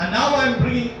now I am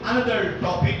bringing another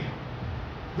topic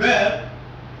where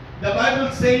the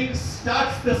Bible says,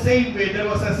 starts the same way. There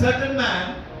was a certain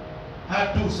man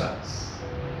had two sons.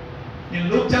 In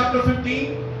Luke chapter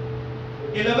 15,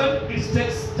 11,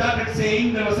 it started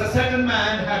saying there was a certain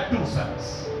man had two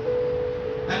sons.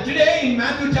 And today in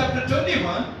Matthew chapter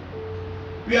 21,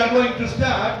 we are going to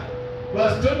start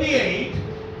verse 28,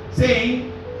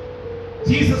 saying,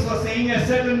 Jesus was saying a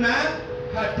certain man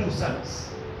had two sons.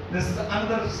 This is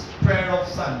another pair of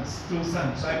sons, two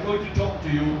sons. So I'm going to talk to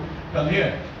you from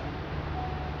here.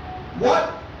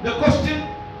 What the question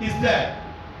is that?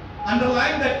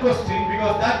 Underline that question,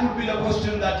 because that would be the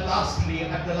question that lastly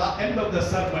at the end of the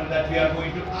sermon that we are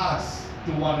going to ask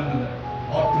to one another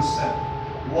or to self.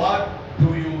 What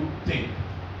do you think?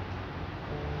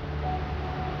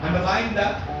 Underline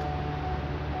that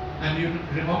and you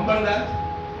remember that.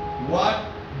 What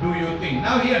do you think?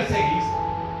 Now here says,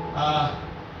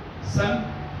 son,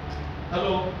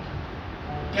 hello,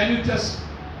 can you just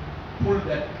pull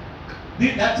that?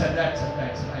 That's it.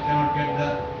 I cannot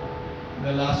get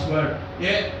the last word.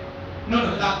 Yeah.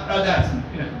 No, that's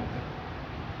it.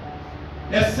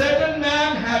 A certain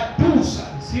man had two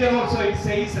sons. Here also it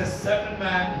says a certain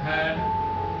man had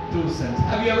two sons.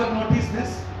 Have you ever noticed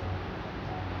this?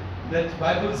 That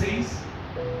Bible says,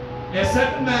 a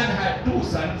certain man had two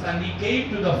sons, and he came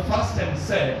to the first and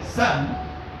said, Son,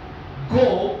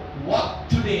 go work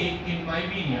today in my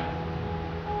vineyard.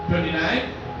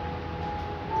 29.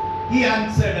 He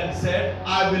answered and said,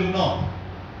 I will not.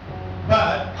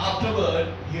 But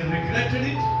afterward he regretted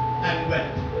it and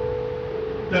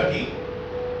went. 30.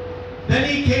 Then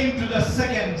he came to the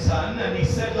second son, and he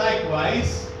said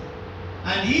likewise.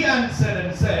 And he answered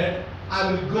and said,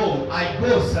 I will go. I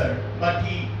go, sir. But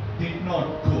he did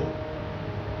not go.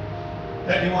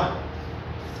 31.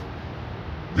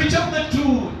 Which of the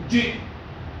two did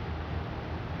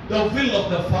the will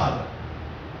of the Father?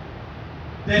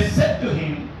 They said to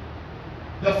him,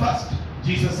 the first.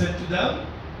 Jesus said to them,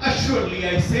 assuredly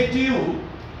I say to you,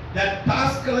 that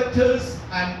tax collectors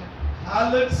and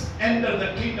harlots enter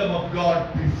the kingdom of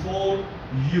God before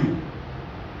you.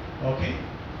 Okay?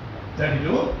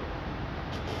 32.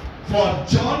 For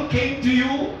John came to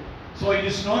you, so it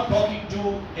is not talking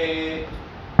to a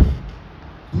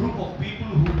group of people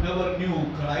who never knew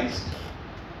Christ.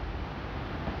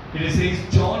 It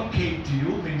says John came to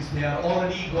you, means they are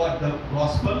already got the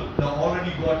gospel, they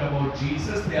already got about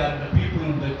Jesus, they are the people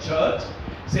in the church,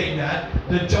 saying that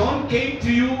the John came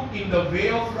to you in the way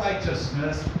of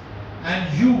righteousness,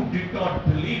 and you did not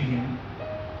believe him,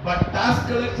 but tax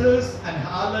collectors and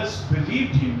harlots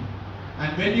believed him,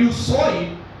 and when you saw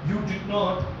it, you did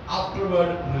not afterward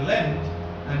relent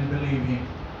and believe him.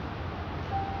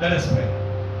 Let us pray.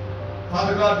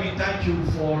 Father God, we thank you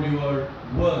for your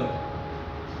word,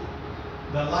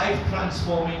 the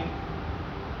life-transforming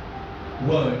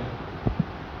word,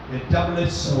 a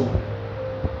double-edged sword.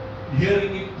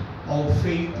 Hearing it, our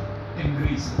faith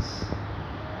increases.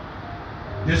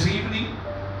 This evening,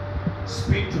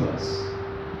 speak to us.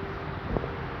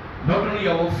 Not only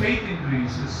our faith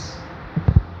increases,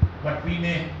 but we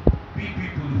may be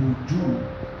people who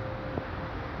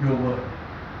do your word.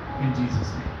 In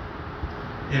Jesus' name.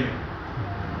 Amen.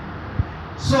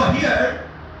 So here,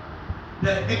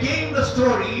 again the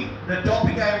story, the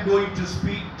topic I am going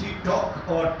to talk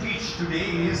or teach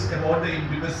today is about the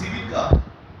intimacy with God.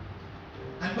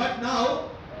 But now,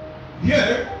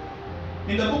 here,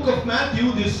 in the book of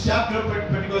Matthew, this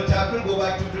particular chapter, go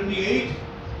back to 28,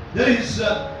 there is,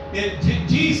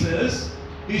 Jesus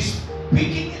is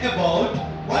speaking about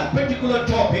one particular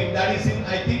topic that is in,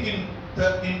 I think in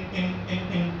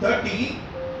 30,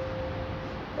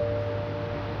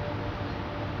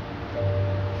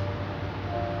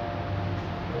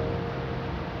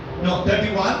 no,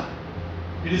 31,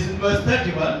 it is in verse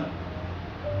 31.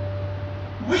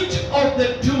 Which of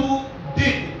the two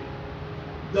did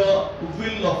the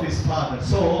will of his Father?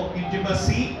 So,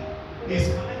 intimacy is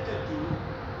connected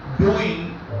to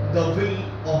doing the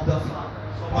will of the Father.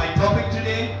 So, my topic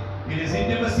today, it is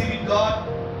intimacy with God,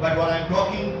 but what I'm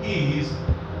talking is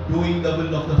doing the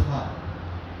will of the Father.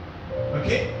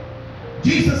 Okay?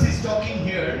 Jesus is talking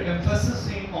here,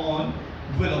 emphasizing on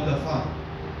will of the Father.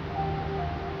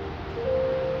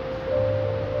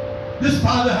 This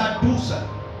father had two sons.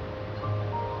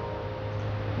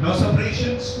 No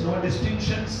separations, no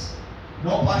distinctions,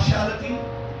 no partiality.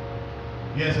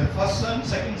 He has a first son,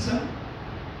 second son.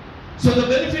 So the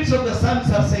benefits of the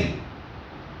sons are same.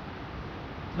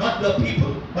 Not the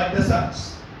people, but the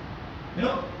sons. You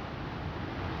know?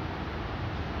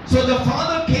 So the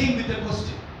father came with a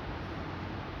question.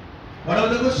 What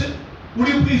was the question? would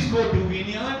you please go to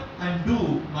vineyard and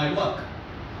do my work?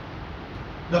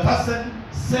 The first son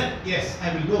said, yes,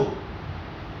 I will go.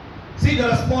 See the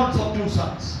response of two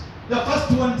sons. The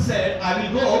first one said, I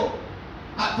will go.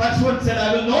 First one said,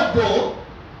 I will not go.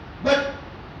 But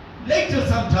later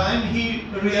sometime he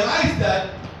realized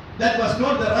that that was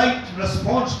not the right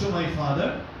response to my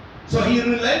father. So he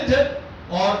relented,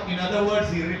 or in other words,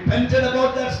 he repented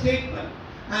about that statement,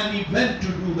 and he went to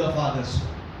do the father's work.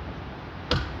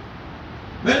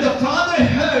 When the father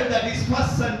heard that his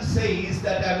first son says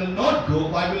that I will not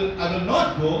go, I will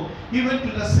not go, he went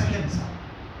to the second son.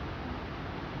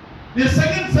 The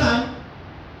second son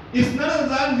is none other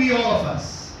than we all of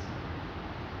us.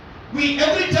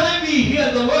 Every time we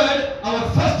hear the word, our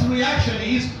first reaction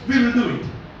is we will do it.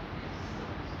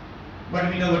 But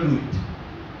we never do it.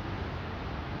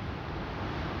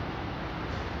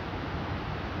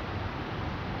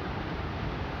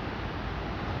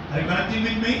 Are you connecting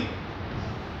with me?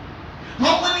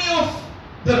 How many of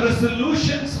the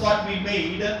resolutions what we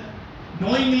made,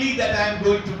 knowingly that I am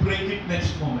going to break it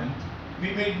next moment,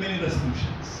 we made many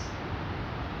resolutions.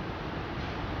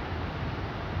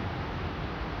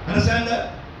 Understand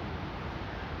that?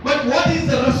 But what is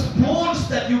the response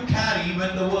that you carry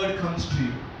when the word comes to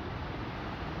you?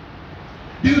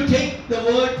 Do you take the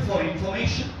word for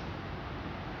information?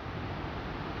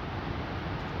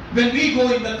 When we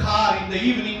go in the car in the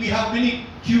evening, we have many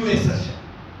QA sessions.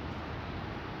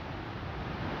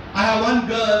 I have one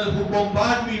girl who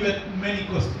bombards me with many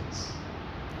questions.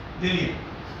 Lillian.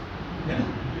 Yeah?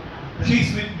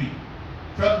 She's with me.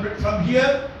 From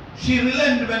here, she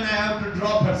relented when I have to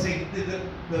drop her, saying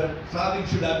the traveling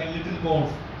should have been a little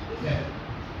more. Yeah.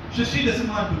 So she doesn't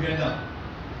want to get up.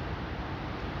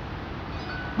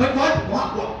 But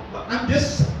what I'm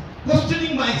just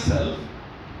questioning myself.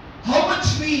 How much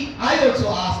I also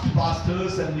asked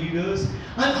pastors and leaders,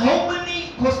 and how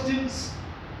many questions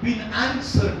been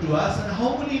answered to us, and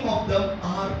how many of them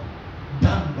are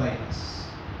done by us.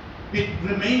 It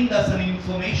remained as an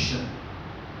information.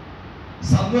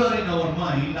 Somewhere in our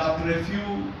mind, after a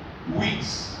few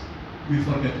weeks, we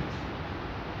forget it.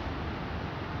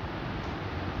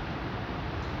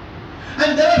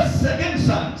 And there are second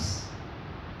sons.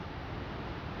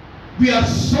 We are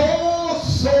so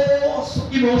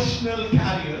emotional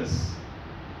carriers.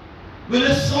 When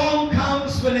a song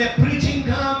comes, when a preaching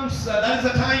comes, that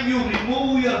is the time you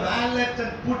remove your wallet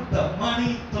and put the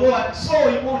money, throw it. So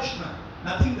emotional.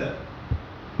 Nothing there.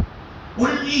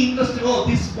 Only interested, oh,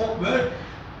 this word,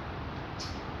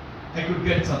 I could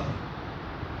get something.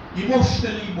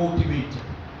 Emotionally motivated.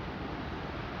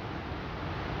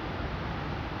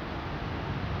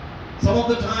 Some of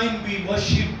the time we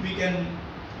worship, we can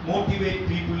motivate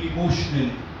people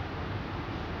emotionally.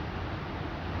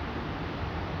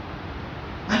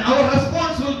 And our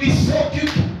response will be so quick.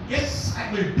 Yes,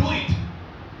 I will do it.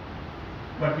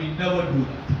 But we never do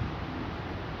that.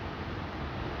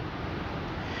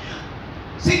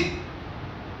 See,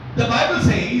 the Bible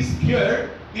says here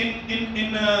in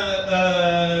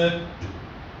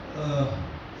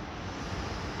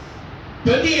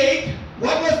 28,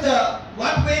 what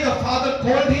way the father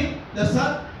called him? The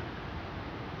son?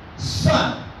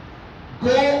 Son,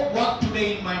 go work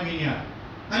today in my vineyard.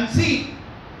 And see,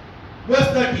 verse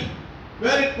 30,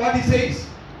 what he says.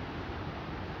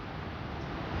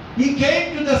 He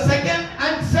came to the second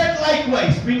and said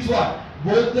likewise. Means what?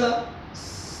 Both the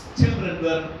children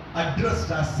were addressed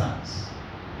as sons.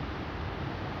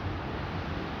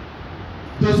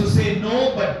 Those who say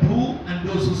no but do, and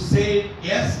those who say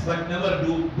yes but never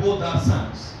do, both are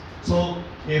sons. So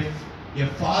if a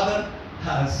father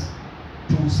has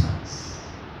two sons,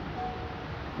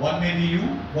 one may be you,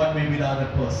 one may be the other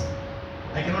person.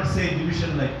 I cannot say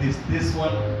division like this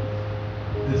one,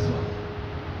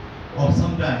 or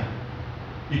sometime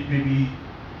it may be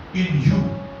in you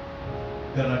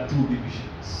there are two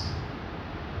divisions.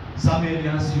 Some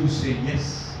areas you say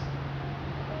yes,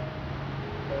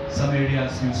 some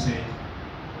areas you say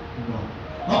no.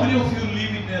 How many of you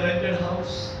live in a rented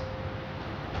house?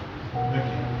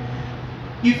 Okay.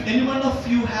 If any one of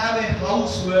you have a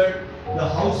house where the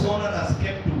house owner has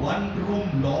kept one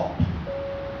room locked,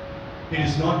 it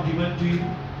is not given to you.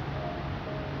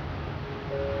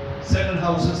 Certain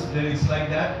houses there is like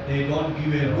that. They don't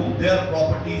give a room. Their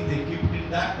properties they keep it in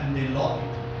that and they lock it.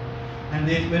 And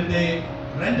when they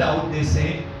rent out, they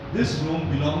say this room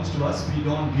belongs to us. We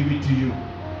don't give it to you.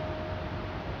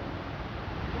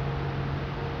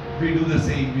 We do the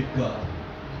same with God.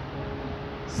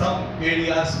 Some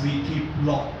areas we keep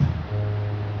locked,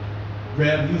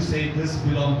 where you say this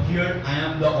belongs here. I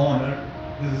am the owner.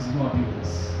 This is not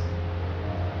yours.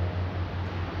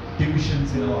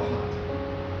 Divisions in our heart.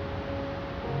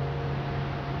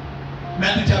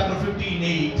 Matthew chapter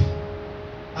 15:8.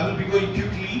 I will be going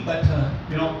quickly, but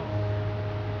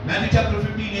Matthew chapter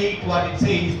 15:8, what it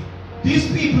says, these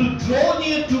people draw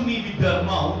near to me with their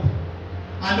mouth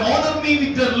and honor me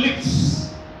with their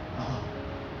lips,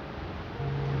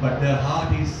 but their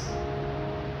heart is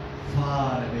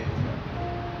far away from me.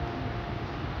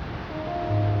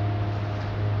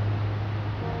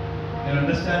 You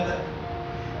understand that?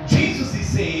 Jesus is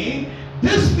saying,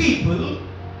 these people,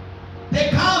 they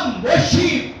come,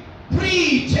 worship,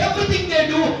 preach, everything they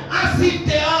do as if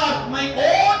they are my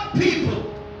own people.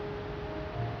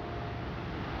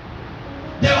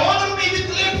 They honor me with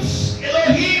lips,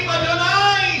 Elohim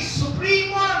Adonai,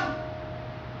 Supreme One.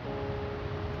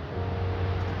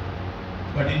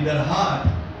 But in their heart,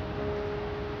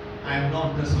 I am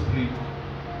not the Supreme One.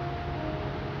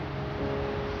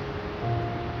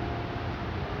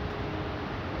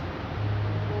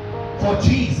 For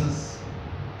Jesus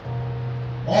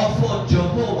or for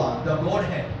Jehovah, the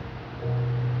Godhead,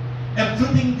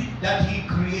 everything that He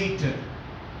created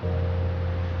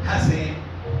has a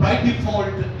by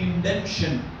default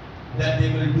intention that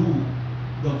they will do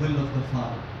the will of the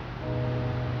Father.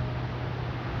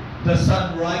 The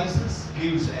sun rises,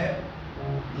 gives a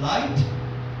light,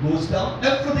 goes down,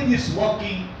 everything is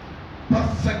working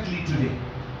perfectly today,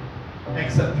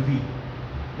 except we,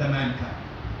 the mankind.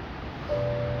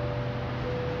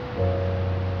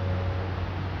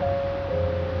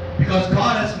 Because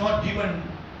God has not given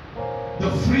the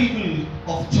free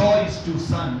will of choice to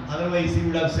sun. Otherwise He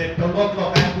would have said, 12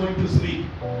 o'clock I am going to sleep.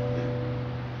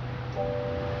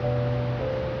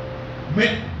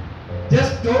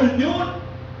 Just told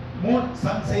noon,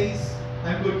 sun says,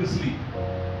 I am going to sleep.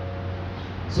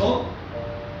 So,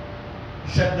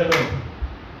 shut the door.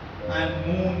 And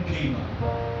moon came up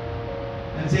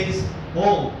and says,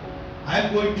 oh, I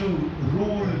am going to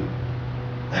rule.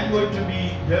 I am going to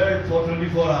be there for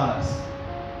 24 hours.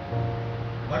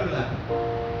 What will happen?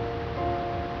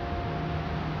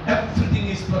 Everything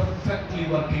is perfectly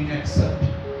working except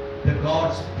the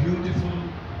God's beautiful,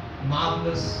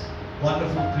 marvelous,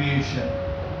 wonderful creation,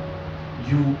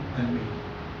 you and me.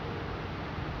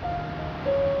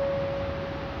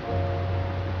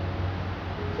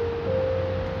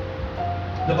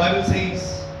 The Bible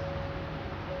says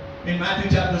in Matthew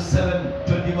chapter 7,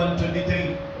 21,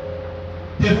 23,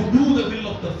 they who do the will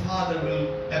of the Father will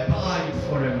abide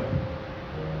forever.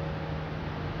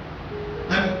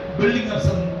 I'm building up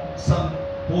some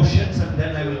portions and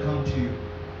then I will come to you.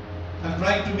 I'm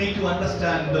trying to make you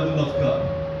understand the will of God.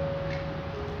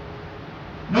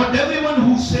 Not everyone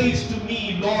who says to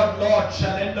me, Lord, Lord,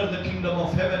 shall enter the kingdom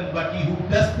of heaven, but he who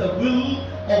does the will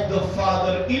of the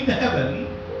Father in heaven.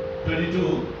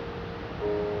 22.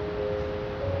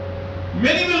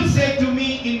 Many will say to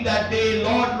me in that day,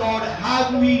 Lord, Lord,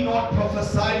 have we not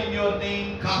prophesied in your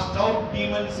name, cast out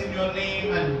demons in your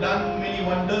name, and done many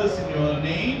wonders in your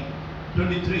name?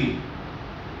 23.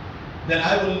 Then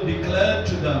I will declare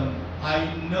to them, I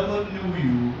never knew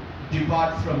you.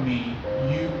 Depart from me,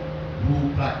 you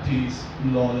who practice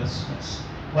lawlessness.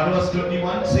 What was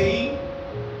 21 saying?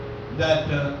 That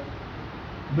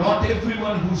not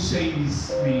everyone who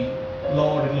says me,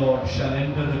 Lord, Lord, shall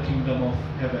enter the kingdom of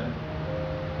heaven,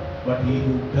 but he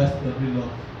who does the will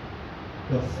of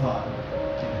the Father in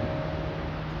heaven.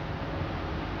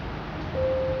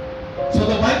 So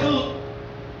the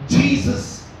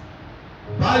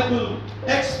Bible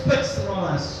expects from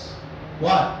us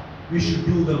what? We should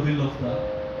do the will of the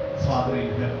Father in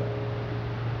heaven.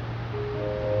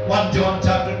 1 John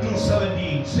chapter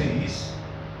 2:17 says,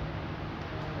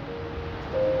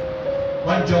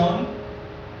 1 John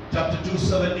chapter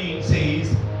 2:17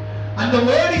 says, and the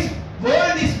world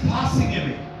is passing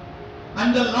away,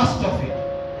 and the lust of it,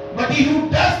 but he who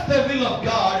does the will of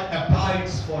God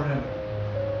abides forever.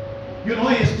 You know,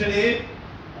 yesterday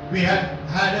we had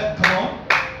a, come on,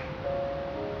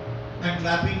 I'm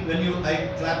clapping. When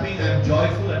I'm clapping, I'm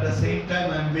joyful. At the same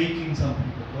time, I'm waking some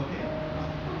people. Okay?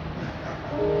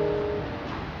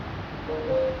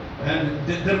 And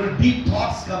there were deep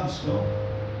thoughts comes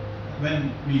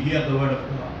when we hear the word of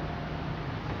God.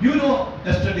 You know,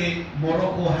 yesterday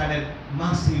Morocco had a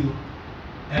massive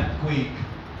earthquake,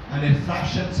 and in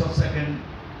fractions of a second,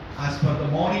 as per the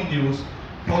morning news,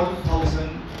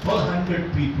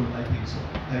 1,200 people, I think so,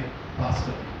 passed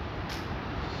away.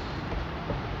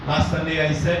 Last Sunday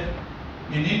I said,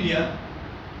 in India,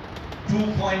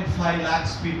 2.5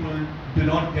 lakhs people do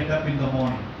not get up in the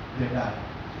morning, they die.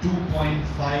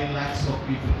 2.5 lakhs of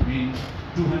people, means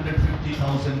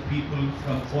 250,000 people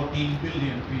from 14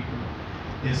 billion people.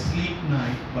 They sleep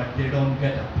night, but they don't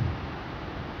get up.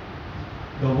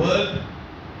 The world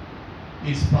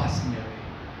is passing away.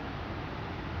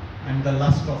 and the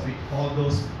lust of it. All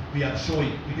those we are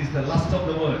showing. It is the lust of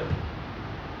the world.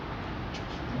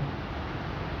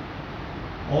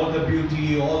 All the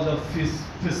beauty, all the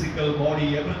physical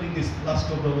body, everything is lust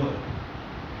of the world.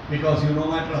 Because no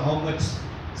matter how much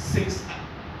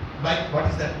what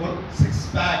is that word?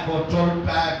 6-pack or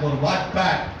 12-pack or what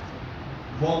pack,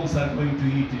 worms are going to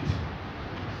eat it.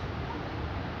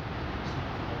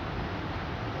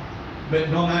 But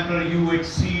no matter you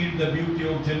exceed the beauty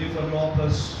of Jennifer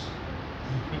Lopez,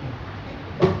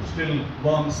 still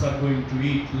worms are going to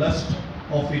eat. Lust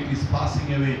of it is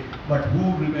passing away. But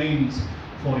who remains?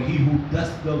 For he who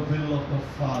does the will of the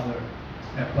Father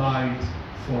abides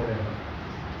forever.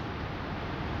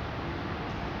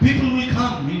 People will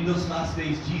come in those last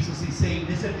days. Jesus is saying,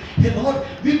 they said, hey Lord,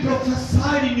 we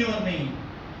prophesied in your name.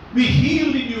 We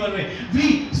healed in your name.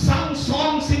 We sung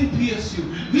songs in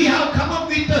PSU. We have come up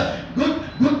with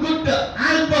good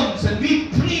albums, and we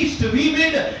preached. We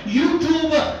made YouTube,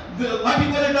 what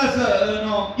you call it as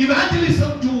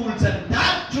evangelism tools, and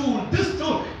that tool, this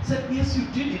tool. He said, yes, you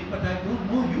did it, but I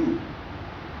don't know you.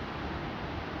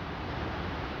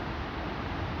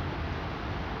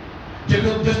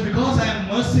 Jacob, just because I am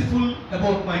merciful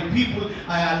about my people,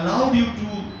 I allowed you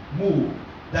to move.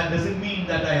 That doesn't mean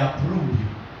that I approved you.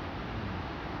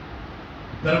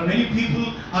 There are many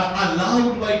people are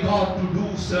allowed by God to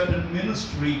do certain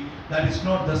ministry. That is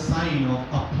not the sign of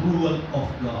approval of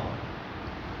God.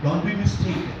 Don't be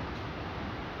mistaken.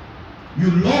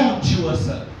 You launch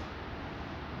yourself.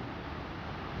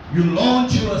 You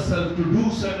launch yourself to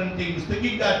do certain things,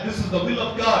 thinking that this is the will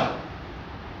of God.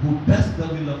 Who does the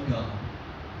will of God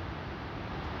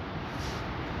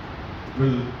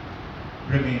will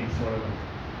remain forever.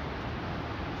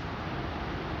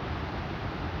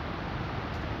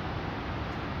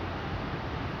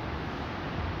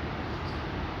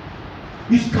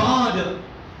 Is God,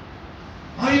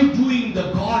 are you doing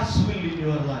the God's will in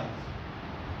your life?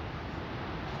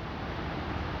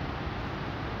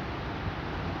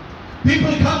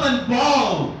 People come and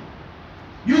bow.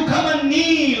 You come and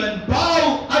kneel and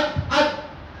bow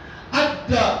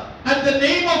at the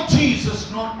name of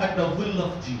Jesus, not at the will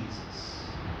of Jesus.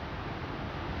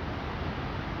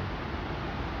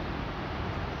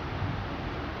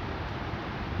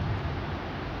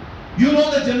 You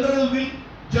know the general will?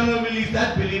 General will is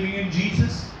that believing in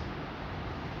Jesus,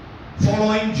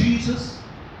 following Jesus,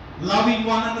 loving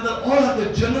one another. All are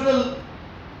the general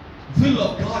will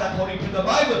of God according to the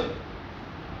Bible.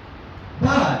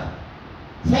 But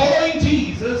following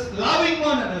Jesus, loving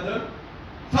one another,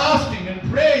 fasting and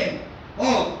praying,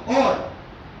 or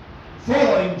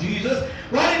following Jesus,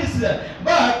 what is that?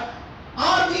 But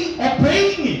are we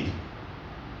obeying it?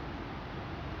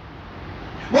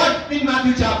 What in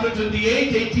Matthew chapter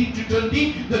 28, 18 to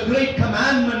 20, the great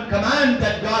command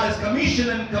that God has commissioned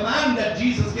and command that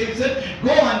Jesus gave, said,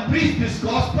 go and preach this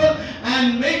gospel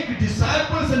and make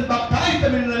disciples and baptize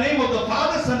them in the name of the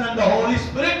Father, Son and the Holy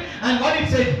Spirit. And what it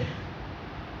said,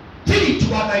 teach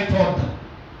what I taught them.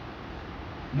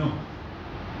 No.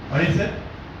 What it said?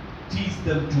 Teach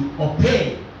them to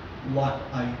obey what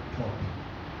I taught you.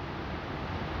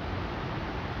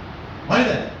 What is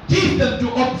that? Teach them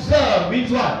to observe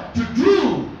means what? To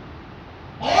do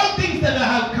all things that I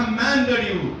have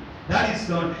commanded you. That is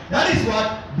not. That is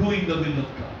what? Doing the will of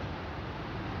God.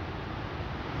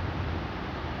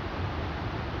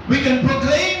 We can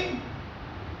proclaim,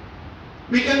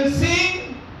 we can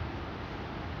sing,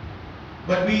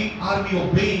 but are we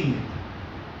obeying it?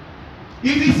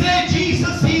 If we say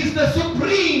Jesus is the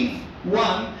supreme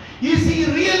one, is he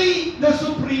really the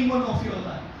supreme one of your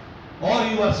life? Or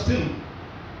you are still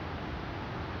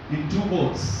in two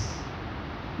boats?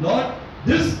 Lord,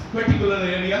 this particular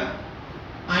area,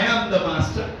 I am the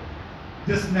master.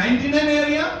 This 99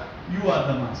 area, you are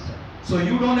the master. So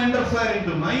you don't interfere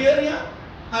into my area,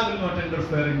 I will not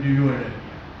interfere into your area.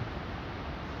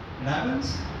 It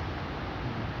happens.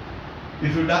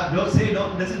 If you don't say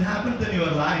no, it doesn't happen, then you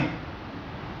are lying.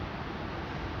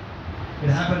 It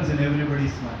happens in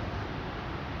everybody's life.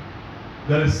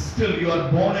 There is still, you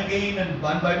are born again, and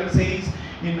one Bible says,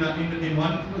 in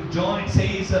 1 John it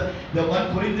says, the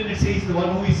 1 Corinthians it says, the one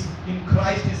who is in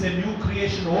Christ is a new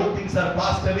creation. All things are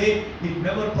passed away. It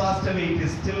never passed away. It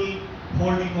is still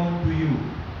holding on to you.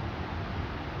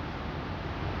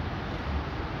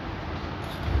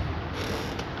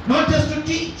 Not just to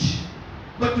teach,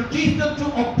 but to teach them to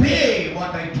obey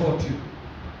what I taught you.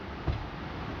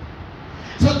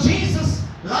 So Jesus'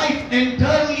 life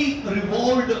entirely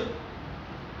revolved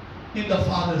in the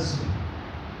Father's will.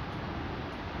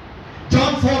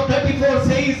 John 4:34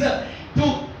 says,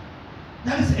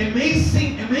 that is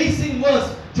amazing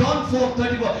verse. John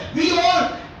 4:34. We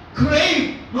all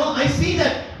crave. No, I see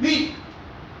that we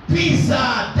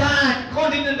pizza, that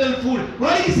continental food.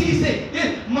 What is he saying?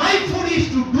 Yes, my food is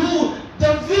to do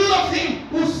the will of him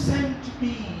who sent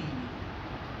me.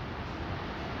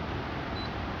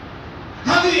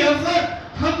 Have you ever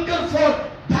hungered for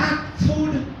that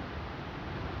food?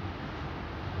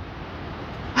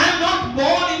 I am not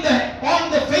born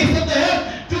on the face of the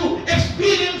earth to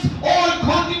experience all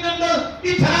continental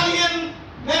Italian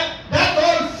that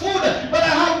all food, but I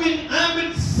have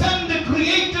been sent,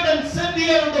 created and sent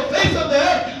here on the face of the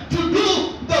earth to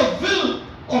do the will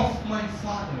of my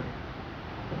Father.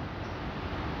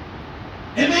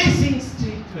 Amazing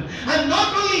statement. And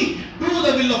not only do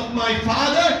the will of my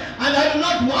Father, and I do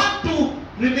not want to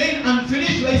remain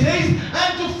unfinished, he says,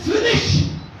 and to finish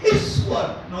his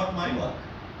work, not my work.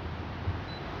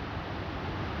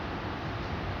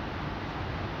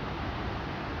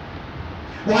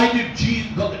 Why did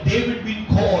David be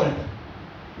called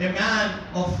a man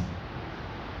of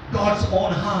God's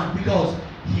own heart? Because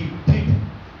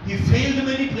he failed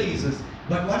many places,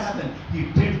 but what happened? He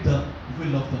did the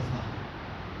will of the Father.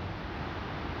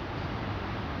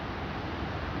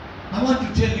 I want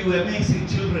to tell you, amazing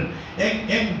children,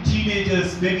 young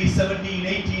teenagers, maybe 17,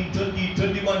 18, 20,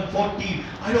 21, 14,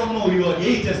 I don't know your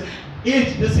ages.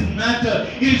 Age doesn't matter.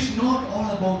 It is not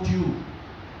all about you.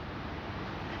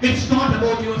 It's not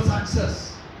about your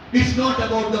success. It's not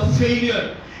about the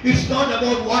failure. It's not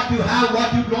about what you have,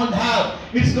 what you don't have.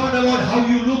 It's not about how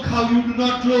you look, how you do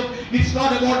not look. It's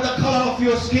not about the color of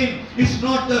your skin. It's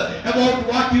not about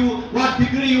what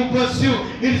degree you pursue.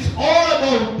 It's all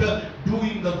about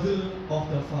doing the will of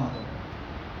the Father.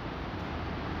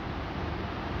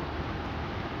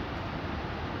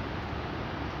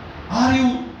 Are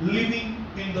you living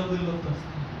in the will of the Father?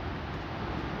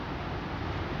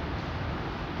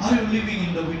 Are you living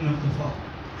in the will of the Father?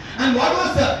 And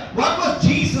what was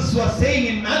Jesus was saying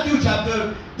in Matthew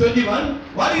chapter 21?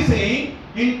 What is saying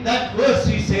in that verse?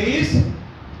 He says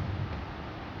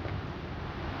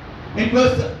in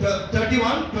verse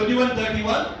 21,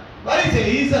 what he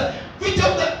says, which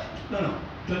of the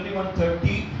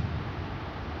 21:30.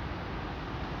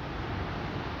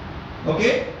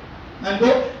 Okay, and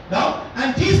go down.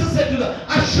 And Jesus said to them,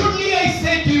 "Assuredly I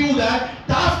say to you that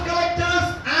tax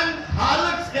collectors and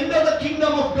harlots enter the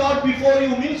kingdom of God before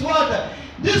you." Means what?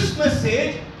 This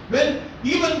message, when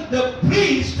even the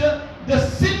priest, the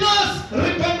sinners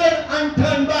repented and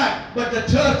turned back, but the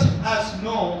church has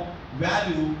no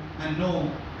value and no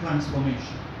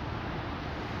transformation.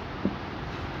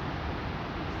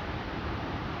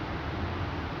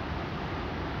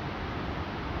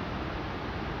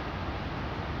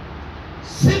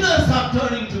 Sinners are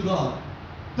turning to God.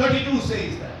 32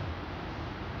 says that.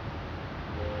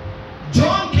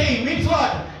 John came, means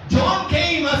what? John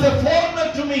came as a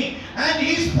foreigner to me, and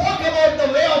he spoke about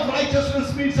the way of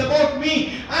righteousness, means about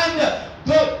me, and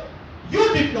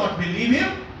you did not believe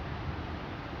him.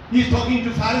 He is talking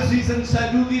to Pharisees and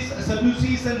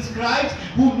Sadducees and scribes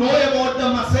who know about the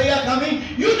Messiah coming.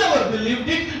 You never believed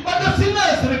it, but the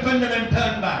sinners repented and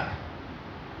turned back.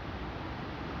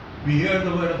 We hear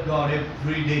the word of God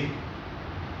every day.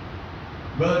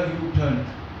 Where you turned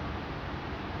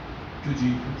to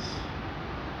Jesus.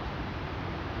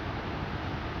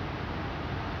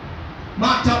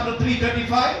 Mark chapter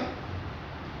 3:35.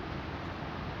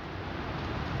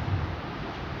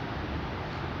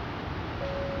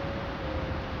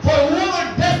 For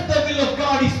whoever does the will of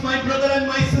God is my brother and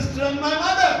my sister and my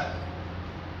mother.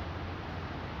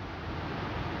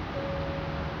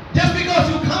 Just because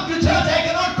you come to church, I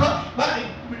cannot call.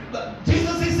 But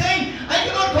Jesus is saying, I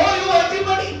cannot call you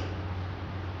everybody.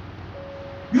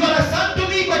 You are a son to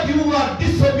me, but you are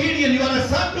disobedient. You are a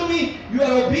son to me, you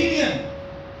are obedient.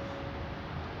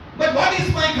 But what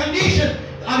is my condition?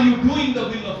 Are you doing the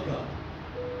will of God?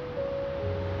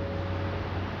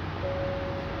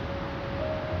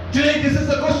 Today, this is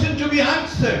a question to be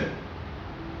answered.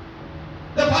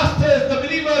 The pastors, the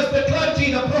believers, the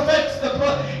clergy, the prophets, the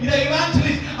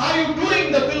evangelists, are you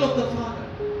doing the will of the Father?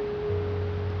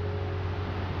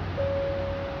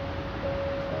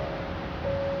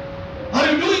 Are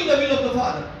you doing the will of the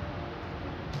Father?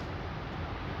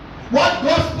 What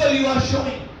gospel you are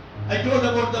showing? I told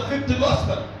about the fifth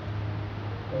gospel.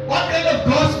 What kind of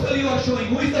gospel you are showing?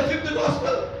 Who is the fifth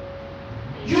gospel?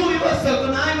 You yourself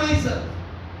and I myself.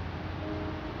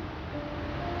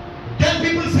 Can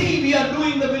people see we are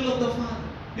doing the will of the Father?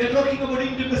 We are talking about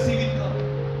intimacy with God.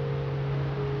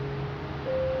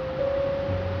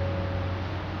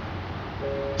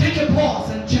 Take a pause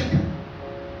and check.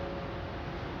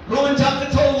 Romans chapter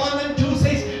 12, 1 and 2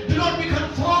 says, do not be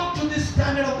conformed to this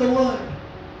standard of the world.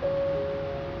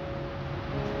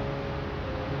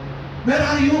 Where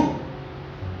are you?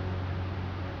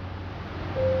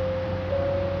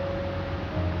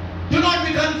 Do not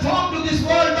be conformed to this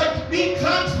world, but be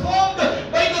transformed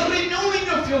by the renewing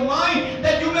of your mind,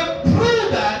 that you may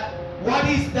prove that what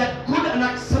is that good and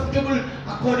acceptable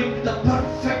according to the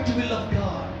perfect will of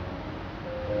God.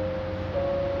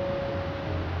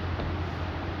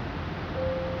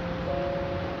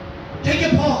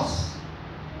 Take a pause.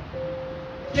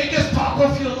 Take a stock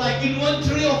of your life,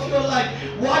 inventory of your life.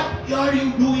 What are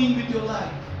you doing with your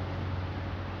life?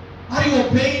 Are you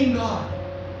obeying God?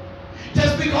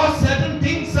 Just because certain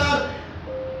things are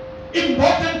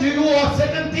important to you or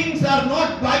certain things are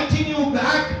not biting you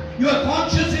back, your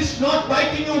conscience is not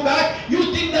biting you back,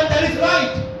 you think that that is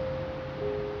right.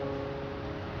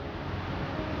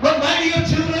 But my dear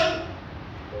children,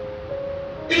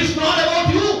 it is not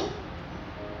about you.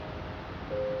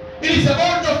 It is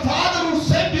about the Father who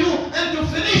sent you and to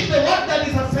finish the work that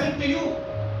is assigned to you.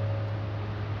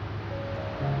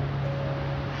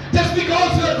 Just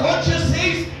because your conscience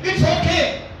says it's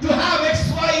okay to have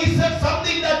X, Y, Z,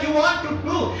 something that you want to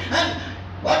do. And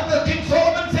what the King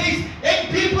Solomon says, young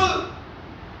people,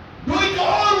 do it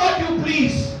all what you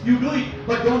please. You do it.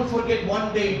 But don't forget,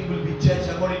 one day it will be judged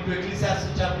according to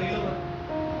Ecclesiastes chapter 11.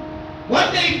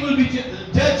 One day it will be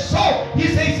judged. So, he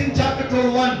says in chapter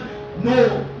 12:1,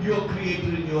 know your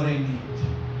Creator in your image.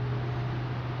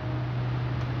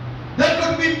 There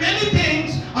could be many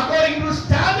things according to the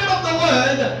standard of the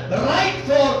world right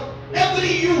for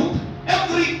every youth,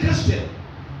 every Christian.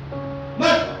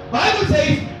 But Bible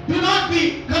says, do not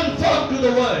be conformed to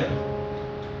the world.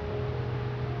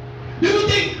 Do you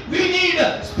think we need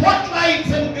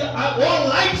spotlights and all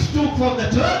lights too for the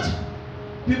church?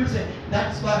 People say,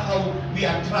 that's how we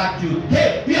attract youth.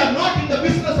 Hey, we are not in the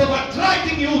business of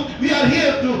attracting youth. We are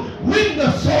here to win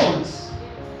the souls.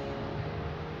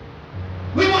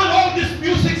 We want all this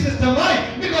music system.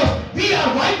 Why? Because we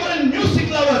are vibrant music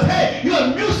lovers. Hey, your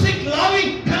music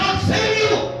loving cannot save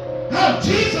you. Have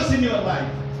Jesus in your life.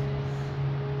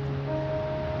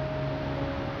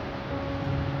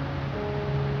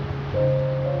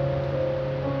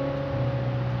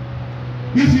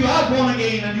 If you are born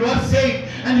again and you are saved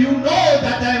and you know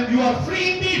that you are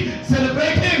free indeed,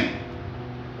 celebrate Him.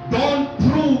 Don't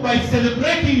prove by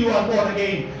celebrating you are born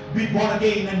again. Be born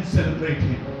again and celebrate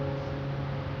Him.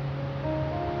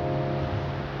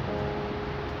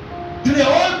 Today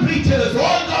all preachers,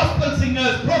 all gospel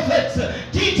singers, prophets,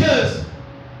 teachers,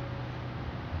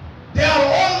 they are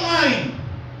online.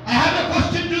 I have a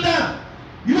question to them.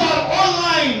 You are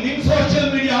online in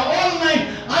social media, online.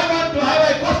 I want to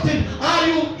have a question. Are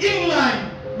you in line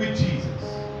with Jesus?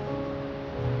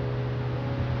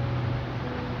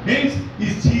 Means,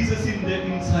 is Jesus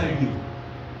inside you?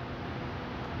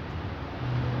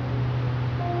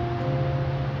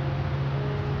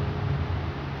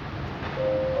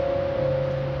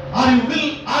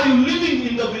 Are you living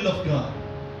in the will of God?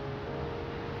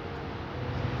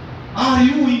 Are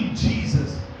you in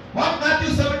Jesus? What Matthew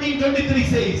 17:23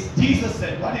 says, Jesus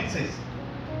said, what it says?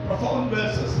 Profound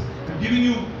verses. I'm giving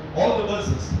you all the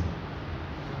verses.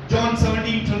 John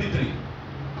 17:23.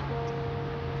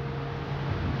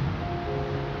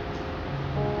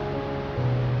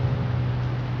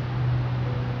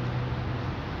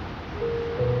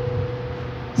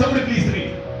 Somebody please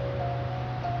read.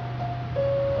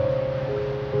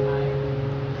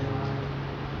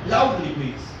 Loudly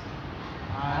please.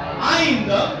 I am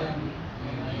the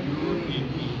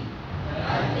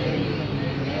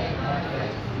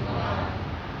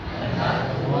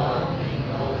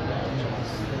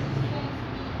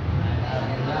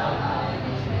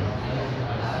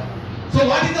So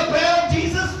what is the prayer of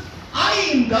Jesus?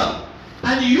 I in them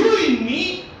and you in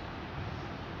me.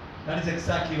 That is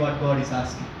exactly what God is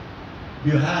asking.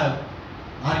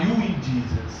 Are you in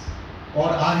Jesus? Or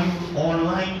are you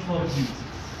online for Jesus?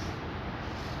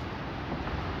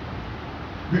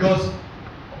 Because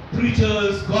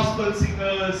preachers, gospel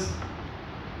singers,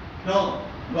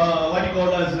 what you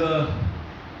call as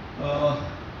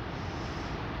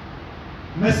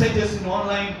messages in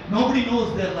online, nobody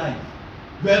knows their life.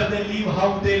 Where they live,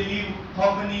 how they live,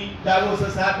 how many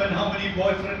divorces happen, how many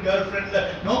boyfriend, girlfriend,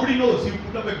 nobody knows. You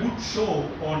put up a good show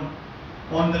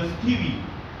on the TV.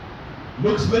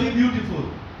 Looks very beautiful.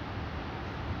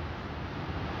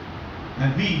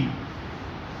 And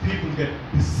people get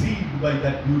deceived by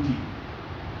that beauty.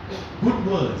 Good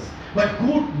words. But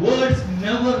good words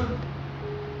never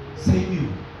save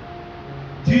you.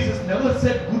 Jesus never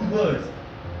said good words.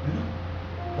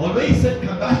 Always said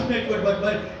compassionate word,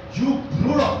 but you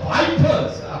brood of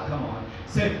vipers. Come on.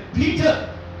 Said, Peter,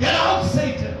 get out,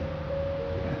 Satan.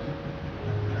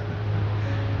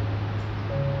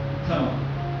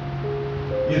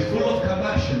 He is full of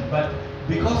compassion, but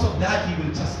because of that, He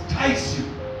will chastise you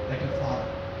like a father.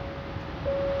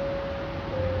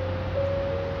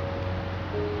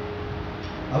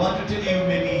 I want to tell you,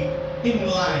 maybe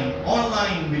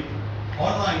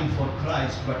online for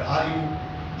Christ, but are you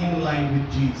in line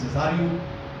with Jesus? Are you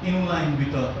in line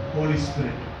with the Holy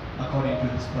Spirit according to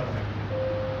His perfect will?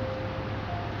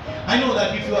 I know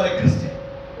that if you are a Christian,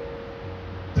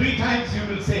 3 times you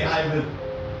will say, I will.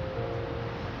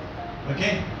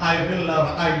 Okay? I will or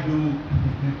I do.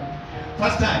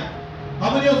 First time.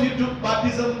 How many of you took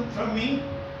baptism from me?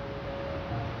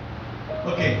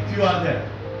 Okay, few are there.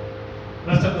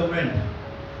 Rest of them went.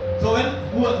 So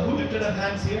who lifted their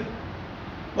hands here?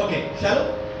 Okay,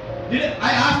 shall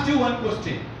I asked you one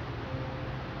question.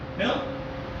 You know,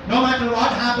 no matter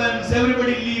what happens,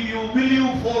 everybody leave you. Will you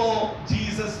follow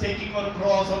Jesus taking your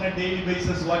cross on a daily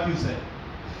basis? What you said?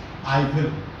 I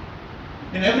will.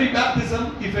 In every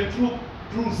baptism, if a true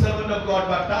servant of God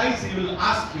baptized, he will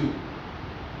ask you,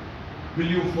 will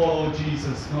you follow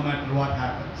Jesus no matter what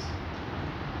happens?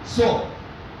 So,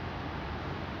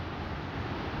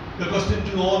 the question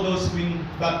to all those being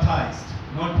baptized,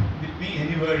 not with me,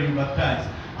 anywhere you baptized,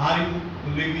 are you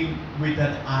living with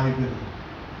that I will?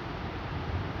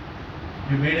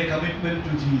 You made a commitment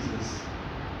to Jesus.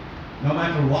 No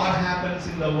matter what happens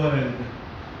in the world,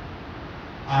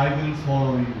 I will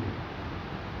follow you.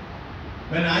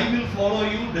 When I will follow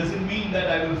you, doesn't mean that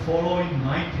I will follow in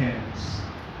my terms.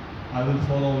 I will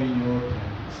follow in your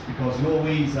terms, because your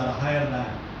ways are higher than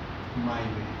my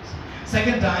ways.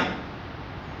 Second time,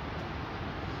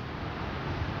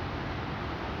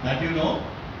 that you know,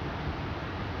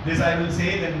 this I will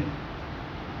say, then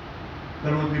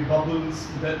there will be bubbles,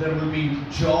 there will be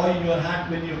joy in your heart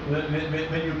when you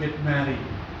get married.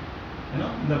 You know,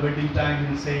 in the wedding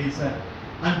time, you say,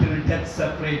 until death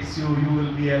separates you, you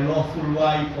will be a lawful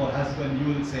wife or husband.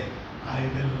 You will say, I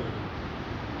will.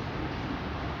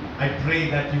 I pray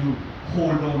that you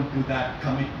hold on to that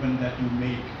commitment that you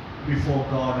make before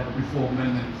God and before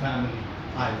men and family.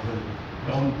 I will.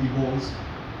 Don't divorce.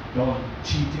 Don't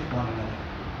cheat one another.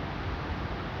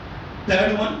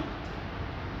 Third one,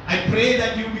 I pray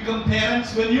that you become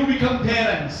parents. When you become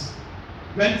parents,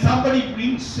 when somebody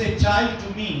brings a child to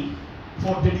me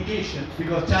for dedication,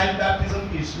 because child baptism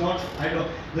is not,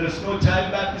 there is no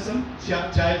child baptism,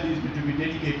 child is to be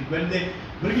dedicated. When they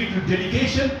bring it to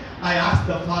dedication, I ask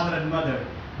the father and mother,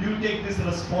 you take this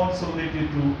responsibility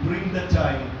to bring the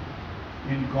child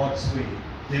in God's way.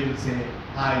 They will say,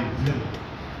 I will.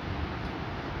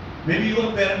 Maybe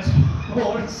your parents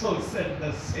also said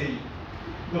the same.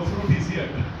 The fruit is here.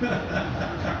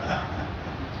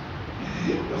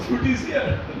 The fruit is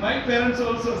here. My parents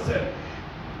also said.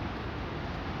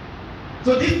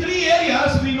 So these 3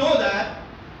 areas, we know that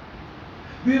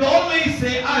we always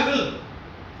say, I will.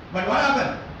 But what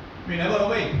happened? We never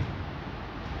obey.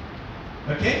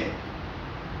 Okay?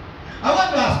 I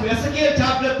want to ask you, Ezekiel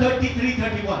chapter 33,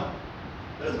 31.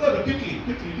 Let's go to quickly.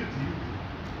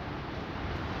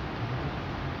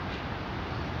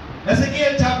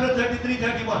 Ezekiel chapter 33,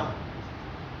 31.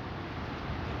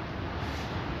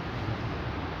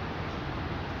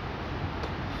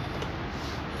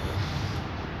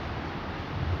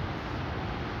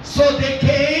 So they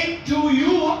came to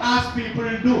you as people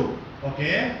do.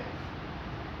 Okay?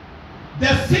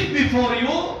 They sit before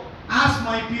you as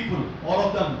my people. All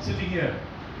of them sitting here.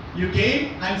 You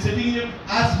came and sitting here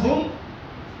as whom?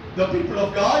 The people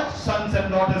of God, sons and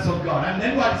daughters of God. And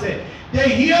then what say?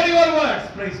 They hear your words.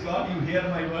 Praise God. You hear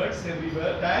my words every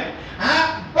time.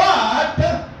 But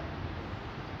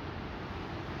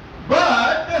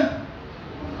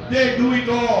they do it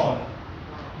all.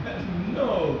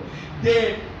 No,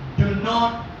 they do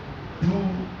not do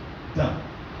them.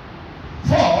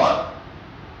 For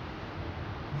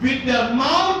with their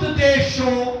mouth they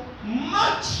show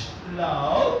much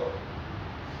love,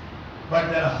 but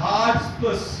their hearts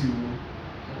pursue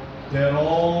their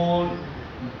own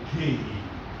gain.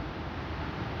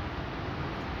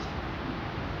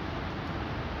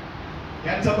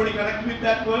 Can somebody connect with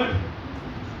that word?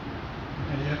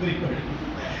 Everybody.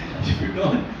 If you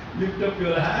don't lift up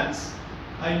your hands,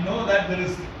 I know that there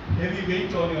is heavy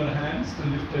weight on your hands to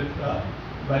lift it up,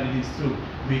 but it is true.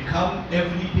 We come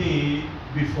every day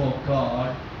before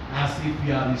God as if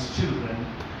we are His children,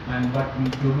 but we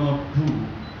do not do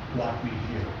what we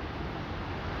hear.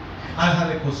 I have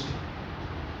a question.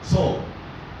 So,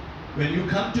 when you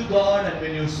come to God and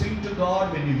when you sing to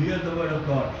God, when you hear the word of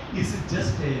God, is it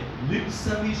just a lip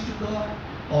service to God,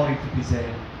 or if it is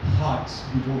a heart's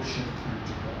devotion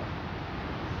unto God?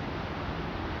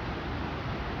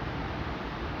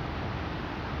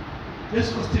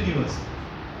 Just question yourself.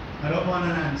 I don't want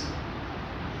an answer.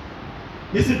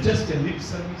 Is it just a lip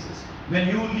services? When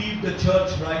you leave the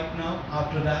church right now,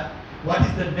 after that, what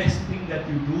is the next thing that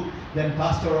you do? Then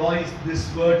Pastor Royce,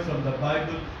 this word from the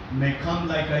Bible may come,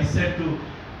 like I said to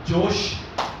Josh,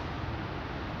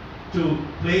 to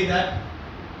play that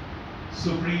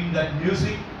supreme, that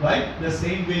music, right? The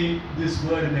same way this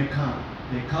word may come.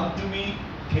 They come to me,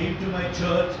 came to my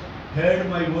church, heard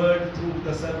my word through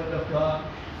the servant of God,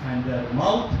 and their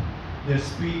mouth they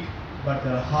speak, but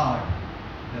their heart,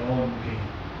 their own gain.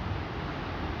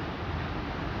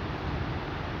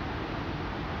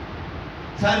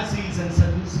 Pharisees and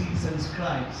Sadducees and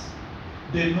scribes,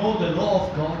 they know the law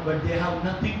of God, but they have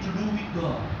nothing to do with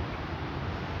God.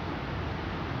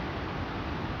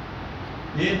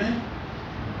 Amen.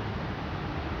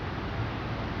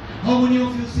 How many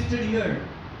of you seated here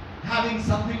having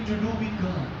something to do with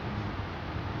God?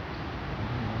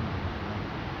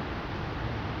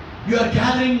 You are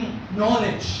gathering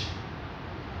knowledge.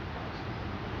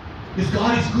 If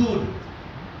God is good.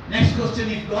 Next question,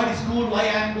 if God is good, why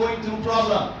I am going through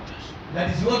problem?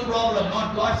 That is your problem,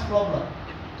 not God's problem.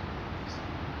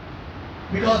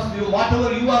 Because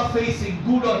whatever you are facing,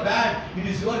 good or bad, it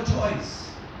is your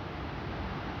choice.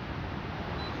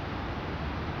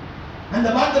 And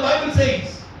what the Bible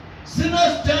says,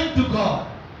 sinners turn to God.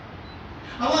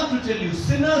 I want to tell you,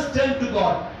 sinners turn to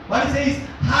God. What it says,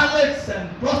 harlots and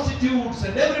prostitutes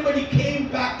and everybody came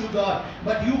back to God.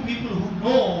 But you people who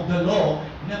know the law,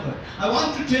 never. I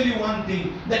want to tell you one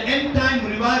thing. The end time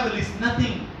revival is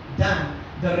nothing than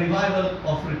the revival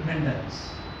of repentance.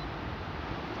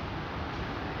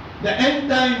 The end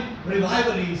time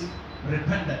revival is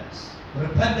repentance.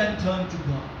 Repent and turn to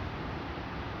God.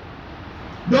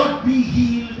 Not be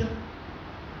healed,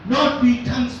 not be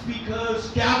tongue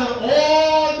speakers, gather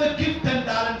all the gift and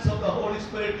talents of the Holy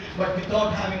Spirit, but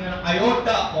without having an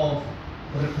iota of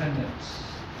repentance.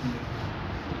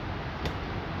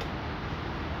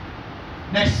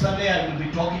 Next Sunday I will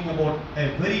be talking about a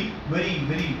very,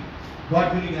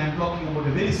 God willing, I am talking about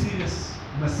a very serious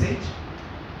message.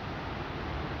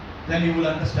 Then you will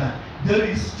understand.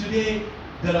 There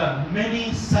are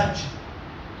many such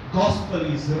gospel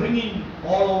is ringing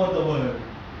all over the world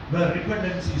where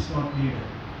repentance is not needed.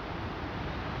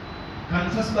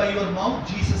 Confess by your mouth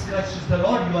Jesus Christ is the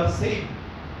Lord, you are saved.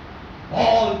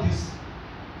 All these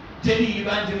Jenny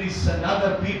evangelists and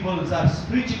other peoples are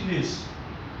preaching this.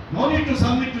 No need to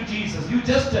submit to Jesus. You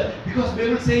just, because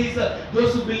Bible says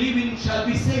those who believe in shall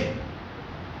be saved.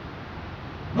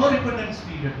 No repentance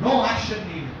needed, no action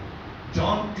needed.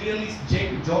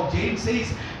 James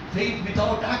says faith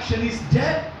without action is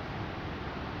dead.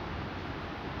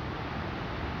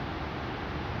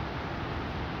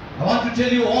 I want to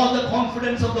tell you all the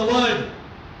confidence of the world.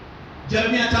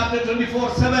 Jeremiah chapter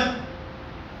 24:7.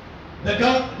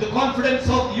 The confidence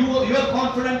of your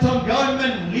confidence on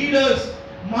government, leaders,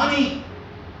 money,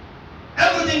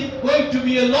 everything going to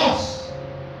be a loss.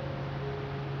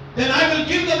 Then I will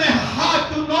give them a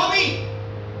heart to know me.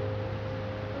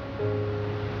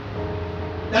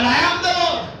 That I am the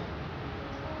Lord.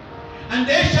 And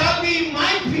they shall be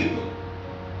my people.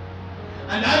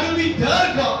 And I will be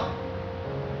their God.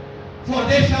 For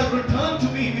they shall return to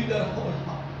me with their whole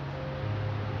heart.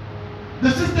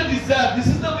 This is the desire. This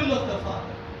is the will of the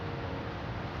Father.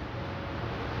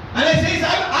 And I say,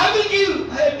 I will give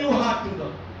a new heart to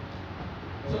them.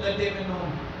 So that they may know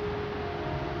me.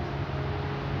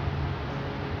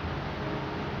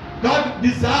 God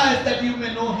desires that you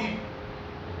may know Him.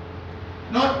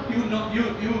 Not you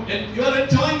are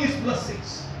enjoying His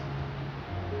blessings.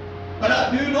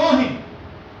 But do you know Him?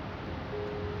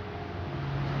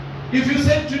 If you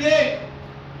send today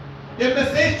a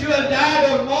message to your dad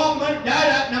or mom,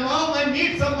 Mom, I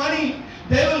need some money,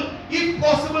 they will, if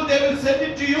possible, they will send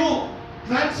it to you.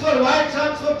 Wire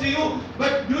transfer to you.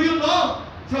 But do you know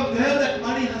from where that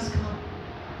money has come?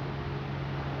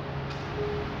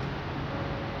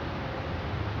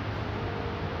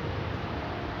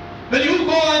 When you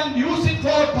go and use it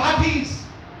for parties,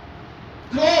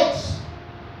 clothes,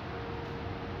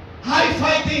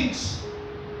 high-fi things.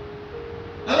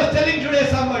 I was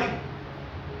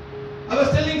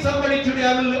telling somebody today,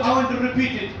 I want to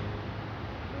repeat it.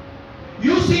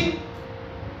 Using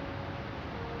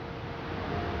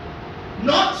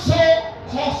not so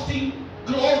costing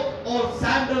clothes or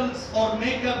sandals or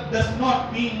makeup does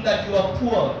not mean that you are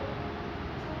poor.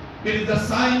 It is the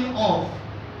sign of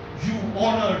you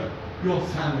honored your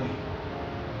family.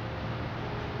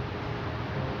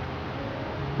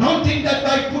 Don't think that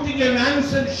by putting a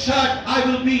Manson shirt I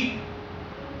will be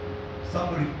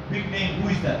somebody, big name. Who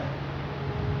is that?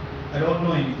 I don't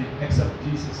know anything except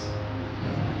Jesus.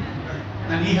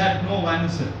 and he had no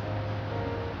vanisher.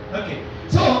 Okay,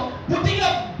 so putting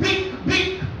a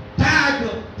big tag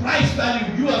price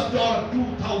value, US dollar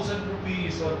 2,000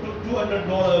 rupees or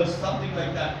 $200, something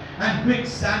like that, and big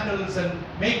sandals and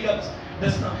makeups.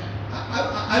 Does not.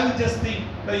 I would just think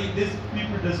these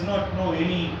people does not know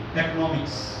any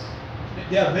economics.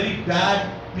 They are very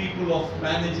bad people of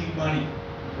managing money.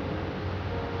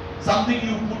 Something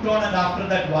you put on and after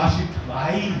that wash it.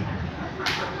 Why?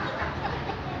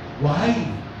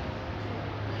 Why?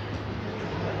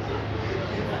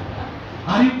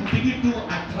 Are you putting it to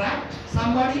attract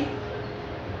somebody?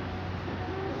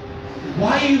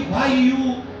 Why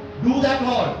you do that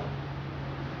all?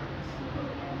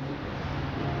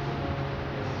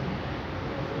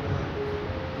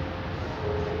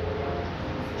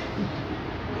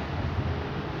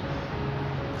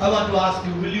 I want to ask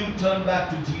you, will you turn back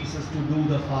to Jesus to do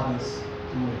the Father's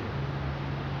will?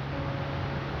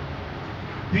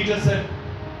 Peter said,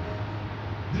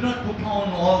 do not put on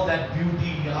all that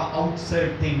beauty,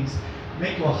 outside things.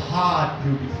 Make your heart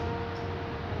beautiful.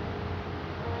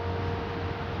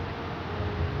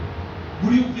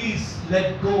 Would you please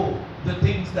let go the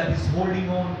things that is holding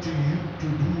on to you to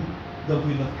do the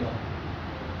will of God?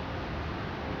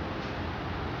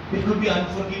 It could be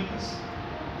unforgiveness.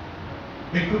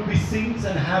 It could be sins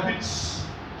and habits.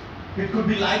 It could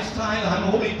be lifestyle,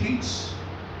 unholy things.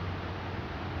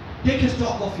 Take a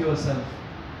stock of yourself.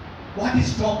 What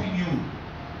is stopping you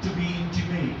to be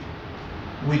intimate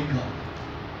with God?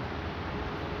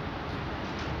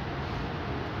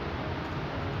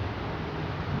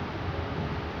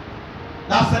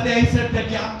 Last Sunday I said the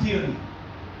gap theory.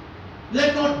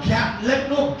 Let no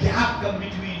gap come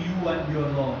between you and your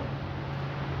Lord.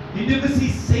 Intimacy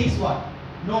says what?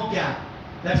 No gap.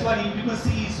 That's why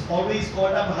intimacy is always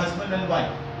called up husband and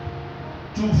wife.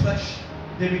 Two flesh,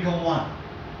 they become one.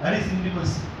 That is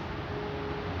intimacy.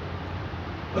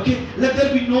 Okay, let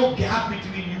there be no gap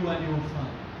between you and your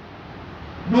Father.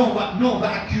 No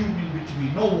vacuum in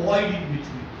between, no void in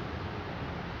between.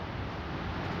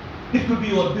 It could be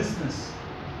your business.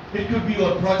 It could be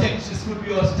your projects. It could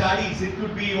be your studies. It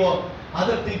could be your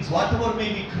other things. Whatever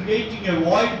may be creating a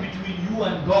void between you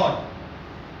and God.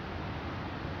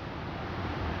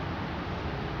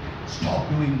 Stop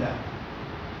doing that.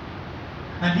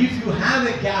 And if you have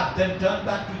a gap, then turn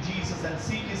back to Jesus and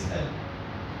seek His help.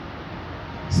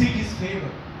 Seek His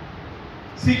favor.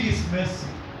 Seek His mercy.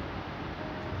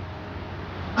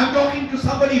 I'm talking to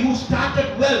somebody who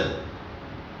started well.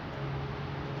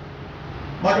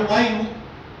 But while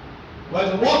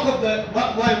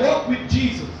walk with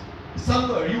Jesus,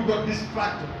 somewhere you got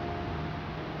distracted.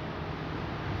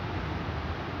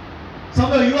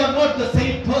 Somewhere you are not the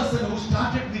same person who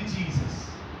started with Jesus.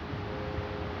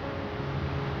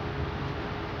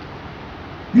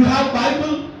 You have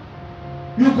Bible,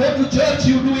 you go to church,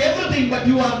 you do everything, but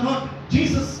you are not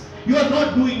Jesus. You are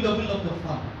not doing the will of the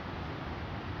Father.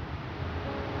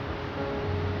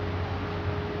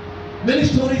 Many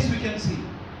stories we can see.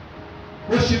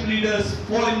 Worship leaders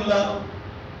fall in love.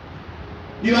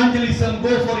 Evangelism,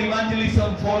 go for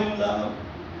evangelism, fall in love.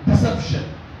 Deception.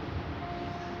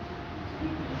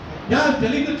 Yeah, I'm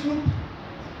telling the truth.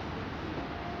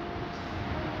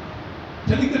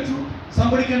 Telling the truth.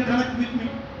 Somebody can connect with me.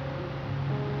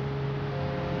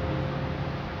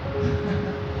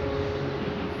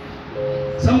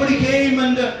 Somebody came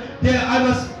and I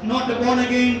was not born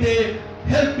again. They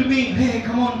helped me. Hey,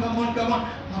 come on.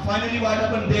 Finally, what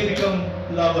happened? They become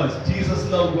lovers. Jesus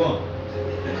loved God.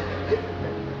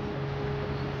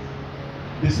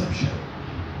 Deception.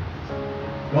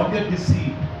 Don't get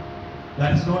deceived.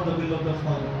 That is not the will of the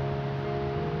Father.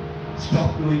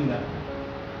 Stop doing that.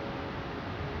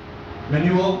 When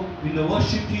you are in the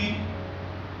worship team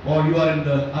or you are in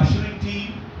the ushering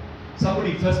team,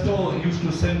 somebody Festo used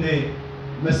to send a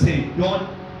message. Don't.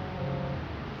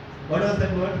 What was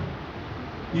that word?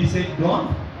 He said,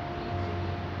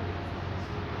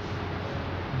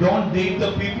 don't date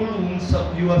the people whom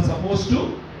you are supposed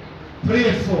to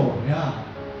pray for. Yeah.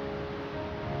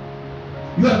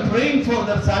 You are praying for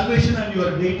their salvation and you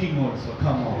are dating also.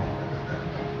 Come on.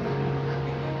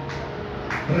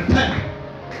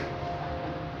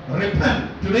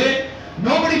 Repent. Today,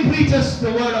 nobody preaches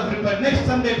the word of repent. Next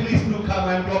Sunday, please do come.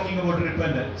 I am talking about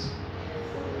repentance.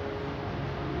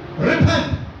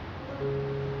 Repent.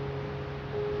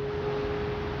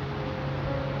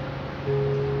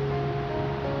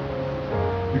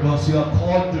 Because you are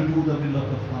called to do the will of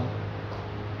the Father.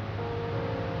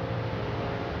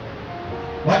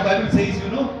 What Bible says you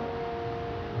know?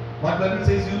 What Bible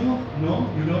says you know? No,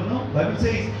 you don't know. Bible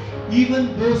says,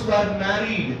 Even those who are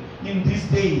married in these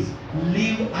days,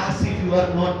 live as if you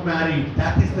are not married.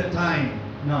 That is the time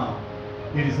now.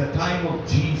 It is the time of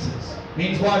Jesus.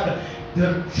 Means what?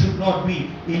 There should not be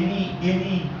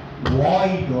any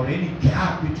void or any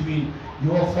gap between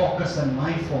your focus and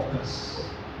my focus.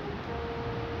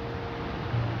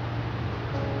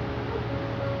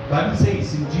 Bible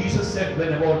says, Jesus said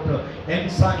when about end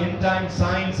time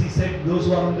signs, he said those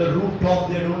who are on the rooftop,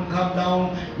 they don't come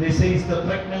down. They say the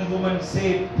pregnant woman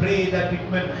say pray that it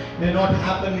may not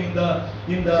happen in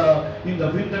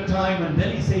the winter time. And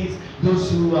then he says those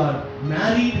who are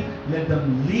married, let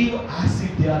them live as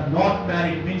if they are not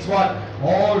married. Means what?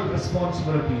 All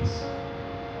responsibilities.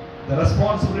 The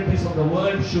responsibilities of the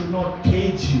world should not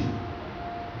cage you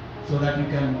so that you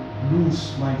can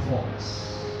lose my focus.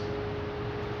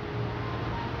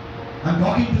 I'm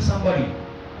talking to somebody.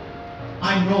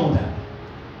 I know that.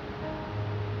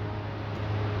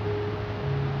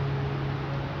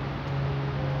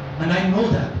 And I know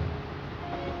that.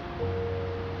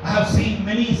 I have seen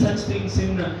many such things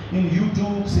in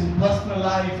YouTubes, in personal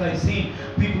life. I've seen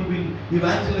people being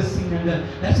evangelisting, and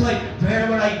that's why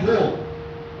wherever I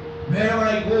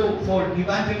go for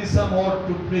evangelism or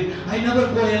to pray, I never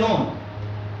go alone.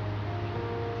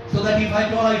 So that if I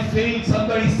thought I failed,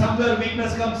 somewhere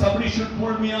weakness comes, somebody should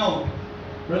pull me out.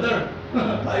 Brother,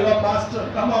 I am a pastor,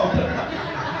 come out.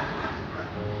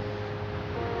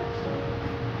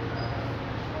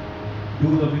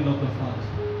 Do the will of the Father.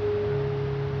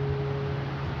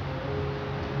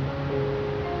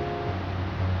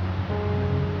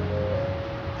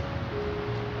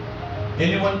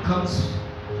 Anyone comes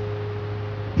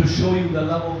to show you the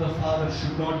love of the Father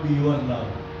should not be your love.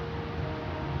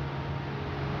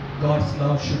 God's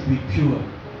love should be pure.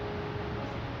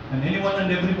 And anyone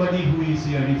and everybody who is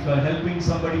here, if you are helping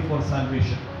somebody for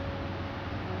salvation,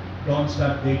 don't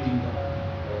start dating them.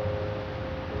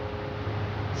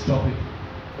 Stop it.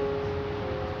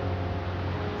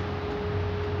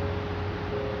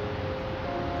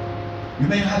 You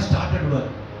may have started well.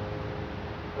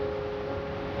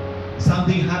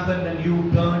 Something happened and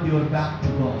you turned your back to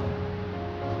God.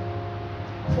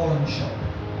 Fallen short.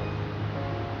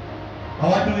 I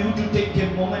want you to take a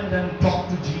moment and talk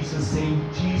to Jesus, saying,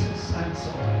 Jesus, I'm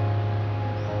sorry.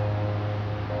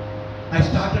 I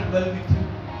started well with you,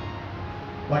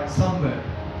 but somewhere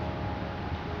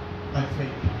I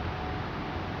failed.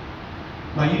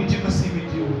 My intimacy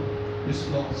with you is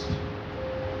lost.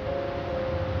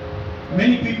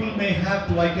 Many people may have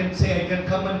to, I can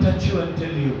come and touch you and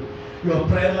tell you, your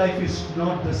prayer life is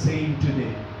not the same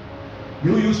today.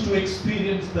 You used to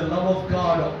experience the love of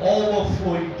God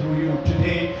overflowing through you.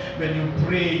 Today, when you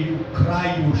pray, you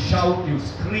cry, you shout, you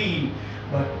scream,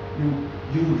 but you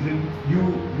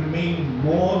remain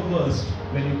more worse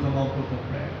when you come out of the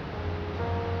prayer.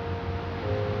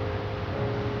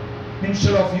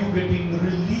 Instead of you getting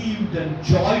relieved and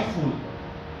joyful,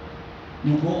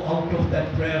 you go out of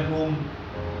that prayer room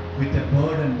with a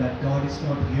burden that God is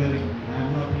not hearing me. I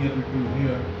am not able to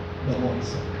hear the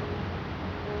voice of God.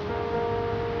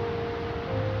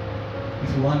 If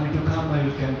you want me to come, I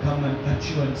can come and touch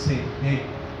you and say, hey,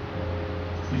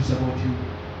 it's about you.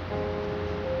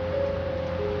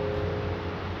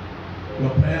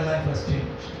 Your prayer life has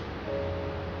changed.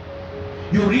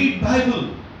 You read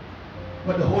Bible,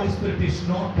 but the Holy Spirit is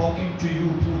not talking to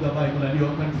you through the Bible and you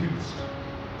are confused.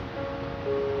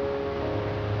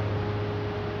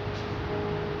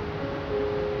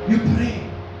 You pray.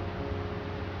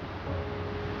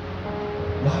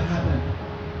 What happened?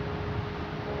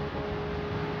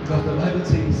 Because the Bible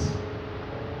says,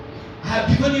 I have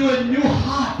given you a new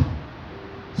heart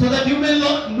so that you may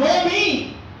not know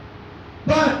me.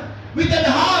 But with that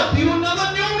heart, you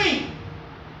never knew me.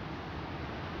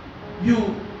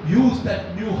 You use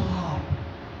that new heart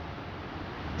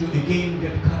to again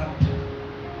get corrupted.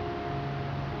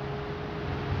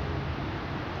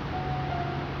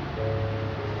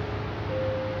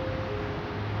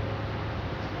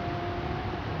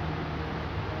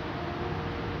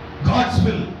 God's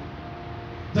will.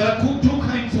 There are two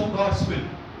kinds of God's will.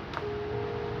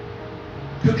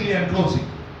 Quickly I am closing.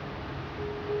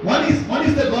 One is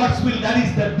the God's will, that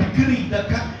is the degree,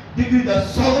 the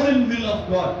sovereign will of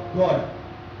God.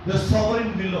 The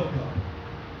sovereign will of God.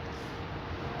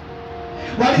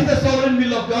 What is the sovereign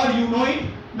will of God? You know it.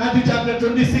 Matthew chapter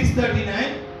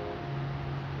 26:39.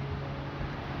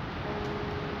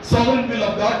 Sovereign will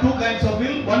of God, two kinds of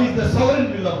will. One is the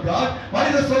sovereign will of God. What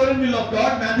is the sovereign will of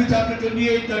God? Matthew chapter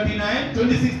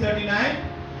 26:39.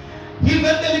 He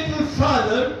went a little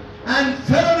farther and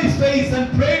fell on his face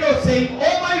and prayed out, saying,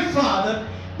 Oh my Father,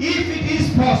 if it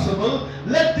is possible,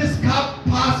 let this cup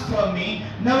pass from me.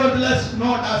 Nevertheless,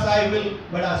 not as I will,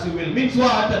 but as you will. Means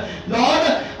what?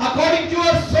 Lord, according to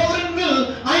your sovereign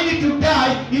will, I need to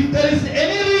die. If there is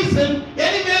any reason,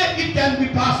 anyway, it can be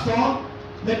passed on.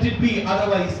 Let it be.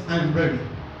 Otherwise, I am ready.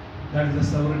 That is the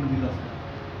sovereign will of God.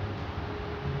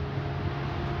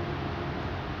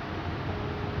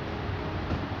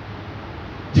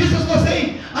 Jesus was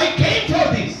saying, I came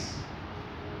for this.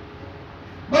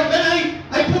 But when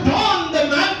I put on the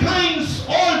mankind's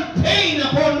all pain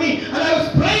upon me, and I was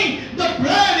praying, the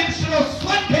blood instead of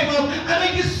sweat came out, and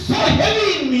it is so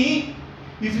heavy in me.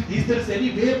 If there is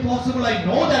any way possible, I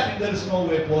know that there is no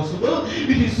way possible. It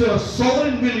is your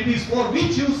sovereign will, it is for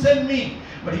which you send me.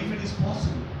 But if it is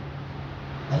possible,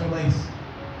 otherwise,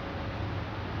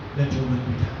 let your will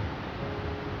be done.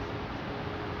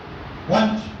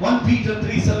 1 Peter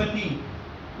 3:17,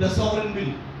 the sovereign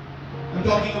will. I'm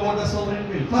talking about the sovereign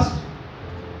will. First,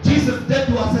 Jesus' death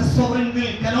was a sovereign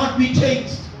will, cannot be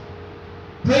changed.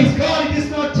 Praise God, it is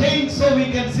not changed, so we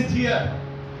can sit here.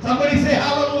 Somebody say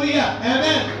hallelujah.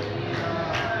 Amen.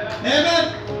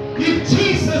 Amen. If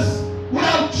Jesus would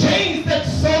have changed that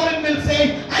sovereign will,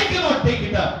 saying, I cannot take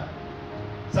it up.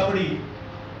 Somebody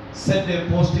sent a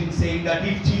posting saying that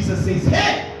if Jesus says,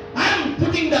 hey, I'm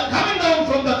coming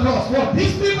down from the cross, for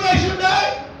these people I should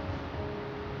die.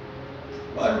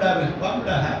 What would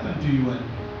have happened to you and me?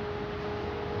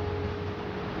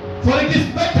 For it is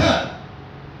better,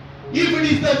 if it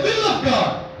is the will of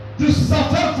God, to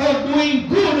suffer for doing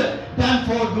good than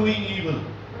for doing evil.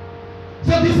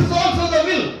 So this is also the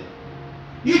will.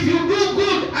 If you do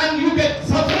good and you get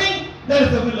suffering, that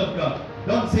is the will of God.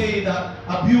 Don't say that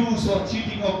abuse or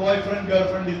cheating of boyfriend,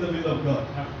 girlfriend is the will of God.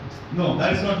 No,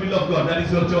 that is not will of God. That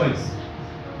is your choice.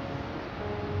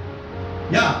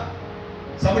 Yeah.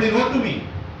 Somebody wrote to me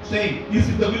saying, is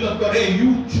it the will of God? Hey,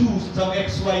 you choose some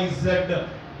XYZ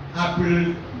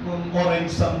apple,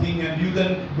 orange, something, and you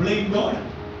then blame God.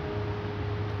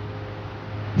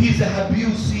 He's an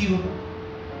abusive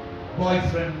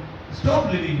boyfriend.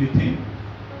 Stop living with him.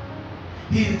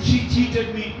 She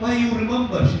cheated me. Why you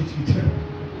remember she cheated?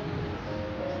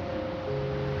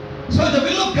 So the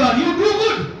will of God, you do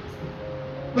good,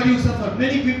 but you suffer.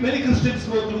 Many Christians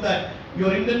go through that.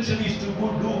 Your intention is to do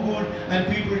good, and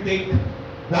people take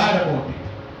bad about it.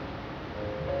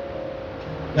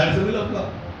 That is the will of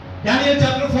God. Daniel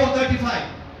chapter 4:35.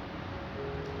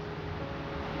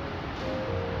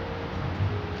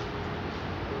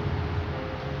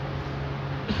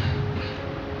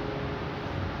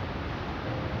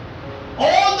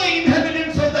 All the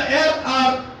inhabitants of the earth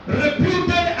are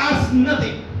reputed as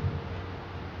nothing.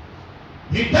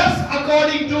 He does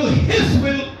according to his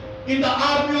will in the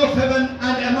army of heaven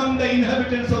and among the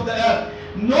inhabitants of the earth.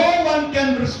 No one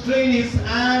can restrain his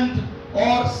hand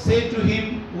or say to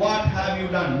him, what have you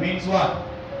done? Means what?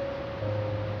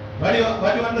 What you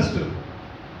understood?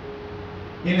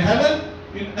 In heaven,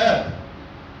 in earth,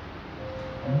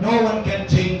 no one can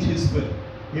change his will.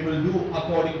 He will do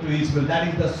according to his will. That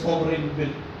is the sovereign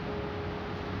will.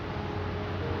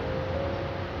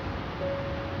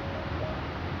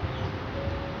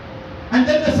 And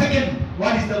then the second,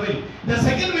 what is the will? The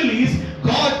second will is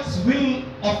God's will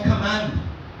of command.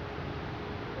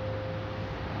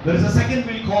 There is a second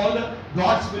will called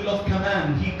God's will of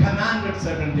command. He commanded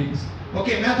certain things.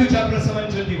 Okay, Matthew chapter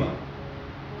 7:21.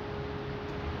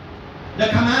 The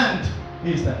command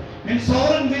is that. And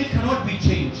sovereign will cannot be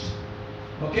changed.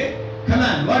 Okay?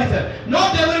 Command. What is that?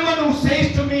 Not everyone who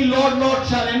says to me, Lord, Lord,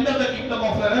 shall enter the kingdom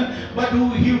of heaven, but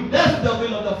who does the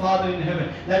will of the Father in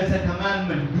heaven. That is a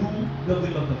commandment. Do the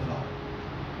will of the Father.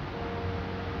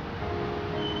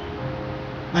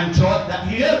 And that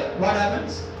here, what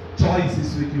happens? Choice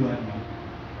is with you and me.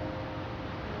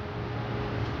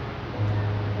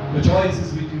 The choice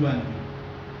is with you and me.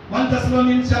 1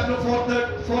 Thessalonians chapter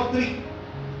 4:3.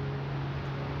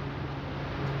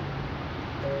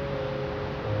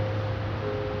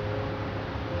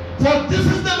 For this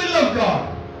is the will of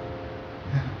God.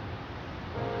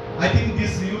 I think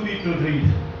this you need to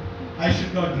read. I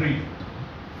should not read.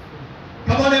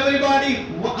 Come on, everybody.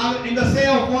 In the say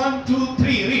of 1, 2,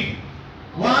 3. Read.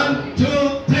 1, 2,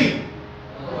 3.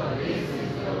 For this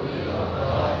is the will of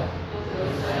God,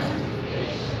 your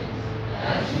sanctification,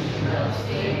 that you should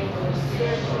abstain from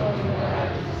sexual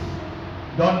immorality.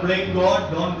 Don't blame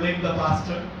God. Don't blame the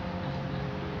pastor.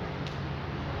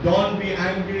 Don't be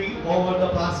angry over the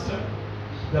pastor.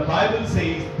 The Bible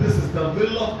says this is the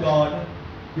will of God,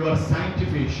 your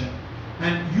sanctification.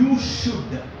 And you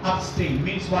should abstain.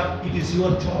 Means what? It is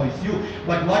your choice.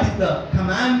 But what is the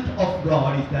command of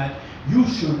God is that you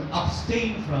should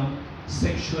abstain from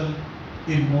sexual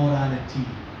immorality.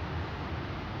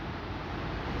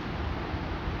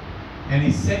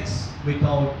 Any sex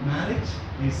without marriage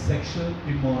is sexual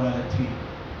immorality.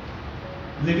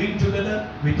 Living together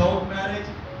without marriage,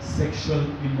 sexual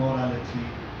immorality.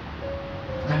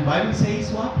 And Bible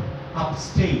says what?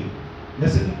 Abstain.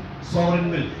 Listen, sovereign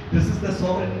will. This is the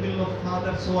sovereign will of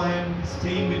Father, so I am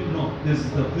staying with no. This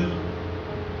is the will.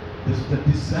 This is the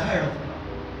desire of God.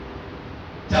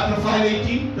 Chapter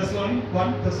 5:18, Thessalonians,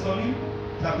 1 Thessalonians,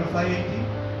 chapter 5:18.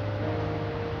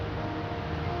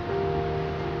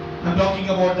 I'm talking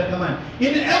about the command.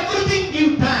 In everything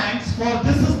give thanks, for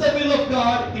this is the will of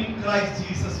God in Christ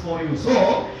Jesus for you.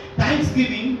 So,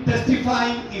 thanksgiving,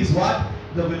 testifying is what?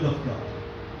 The will of God.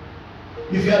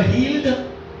 If you are healed,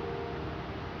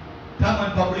 come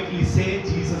and publicly say,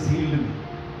 Jesus healed me.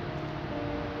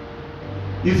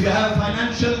 If you have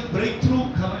financial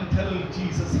breakthrough, come and tell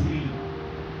Jesus healed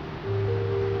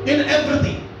me. In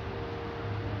everything.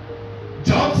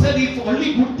 Job said if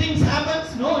only good things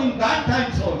happens, no, in bad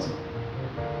times also.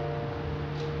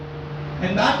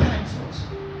 In bad times also.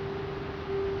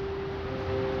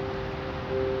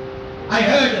 I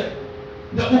heard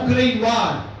the Ukraine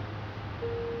war.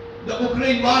 The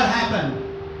Ukraine war happened.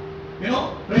 You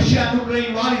know,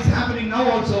 Russia-Ukraine war is happening now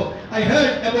also. I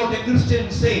heard about a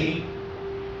Christian saying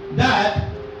that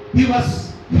he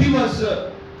was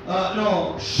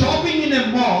shopping in a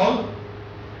mall,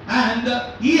 and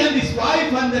he and his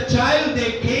wife and the child,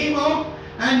 they came out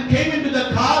and came into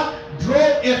the car,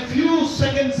 drove a few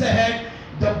seconds ahead,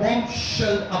 the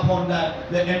bombshell upon that,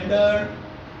 the entire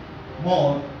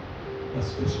mall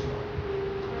was destroyed.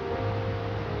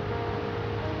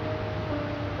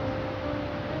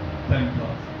 Thank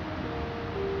God.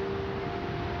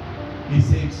 He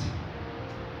saves you.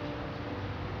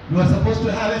 You are supposed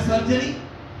to have a surgery,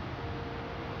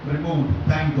 removed.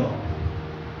 Thank God.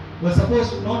 You are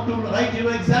supposed not to write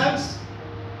your exams.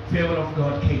 Favor of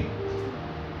God came.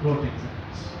 Wrote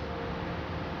exams.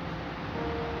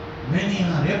 Many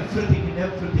are everything in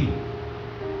everything.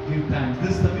 Give thanks.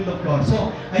 This is the will of God.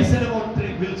 So I said about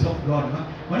 3 wills of God.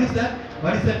 What is that?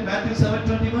 What is that? Matthew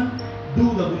 7:21. Do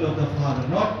the will of the Father.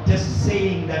 Not just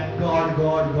saying that God,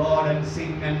 God, God, and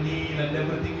sing and kneel and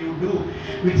everything you do,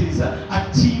 which is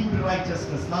achieved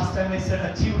righteousness. Last time I said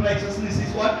achieved righteousness is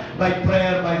what? By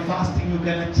prayer, by fasting, you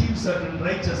can achieve certain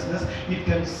righteousness. It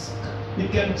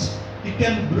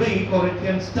can break or it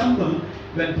can stumble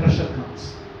when pressure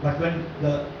comes. But when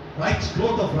the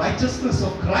growth of righteousness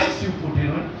of Christ you put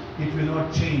in it will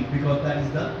not change, because that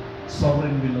is the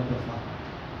sovereign will of the Father.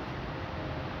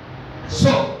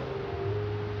 So,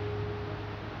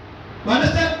 you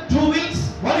understand? 2 wills.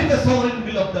 What is the sovereign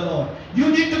will of the Lord? You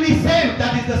need to be saved.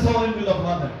 That is the sovereign will of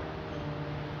Father.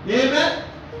 Amen.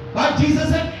 But Jesus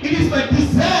said, it is my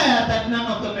desire that none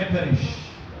of them may perish.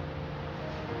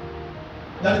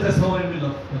 That is the sovereign will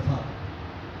of the Father.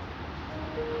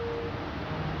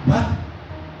 But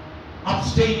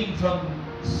abstaining from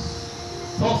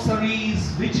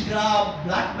sorceries, witchcraft,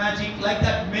 black magic, like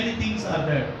that, many things are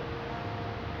there.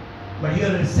 But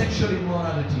here is sexual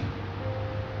immorality.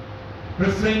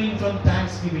 Refraining from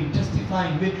thanksgiving,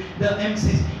 testifying with the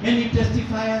emphasis. Any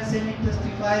testifiers,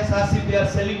 as if they are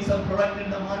selling some product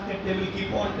in the market, they will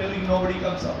keep on telling, nobody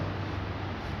comes out.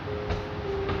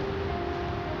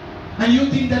 And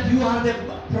you think that you are the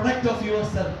product of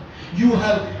yourself. You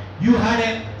had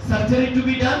a surgery to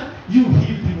be done, you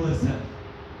healed yourself.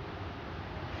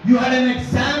 You had an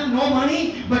exam, no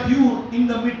money, but you, in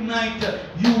the midnight,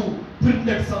 you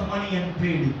printed some money and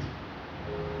paid it.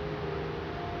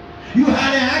 You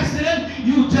had an accident,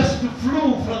 you just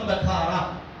flew from the car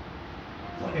up.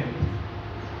 Forget it.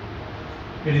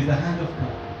 It is the hand of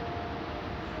God.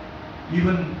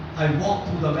 Even I walk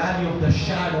through the valley of the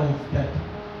shadow of death,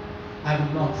 I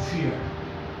will not fear.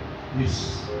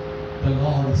 Yes, the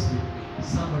Lord is with me.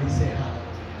 Somebody say hallelujah.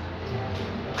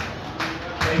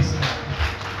 Praise God.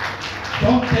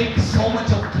 Don't take so much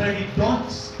of credit.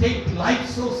 Don't take life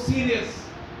so serious.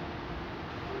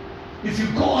 If you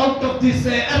go out of this,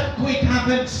 earthquake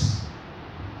happens,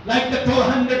 like the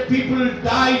 200 people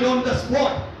died on the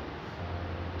spot.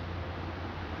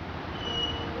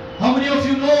 How many of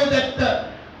you know that the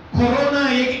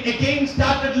corona again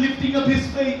started lifting up his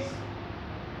face?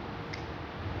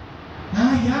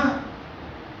 Yeah,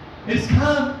 it's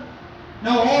come.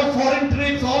 Now all foreign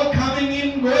trips, all coming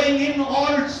in, going in,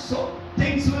 all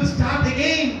things will start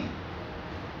again.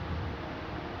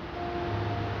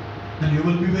 And you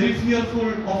will be very fearful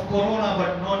of corona,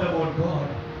 but not about God.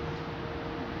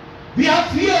 We have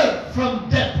fear from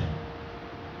death,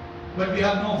 but we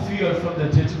have no fear from the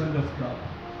judgment of God.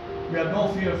 We have no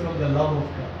fear from the love of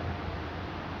God.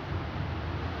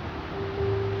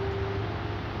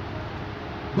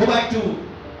 Go back to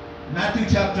Matthew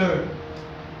chapter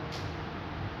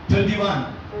 21,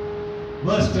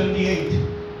 verse 28.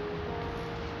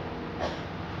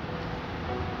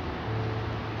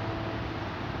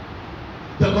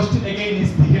 The question again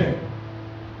is here.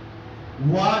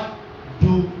 What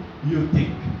do you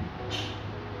think?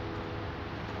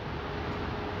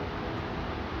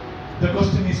 The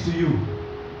question is to you.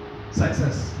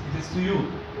 Success. It is to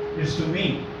you. It is to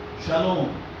me.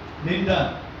 Shalom.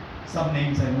 Linda. Some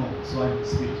names I know, so I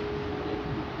speak.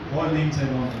 All names I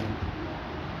don't know.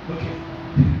 Okay.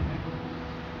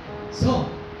 So,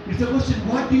 it's a question,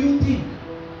 what do you think?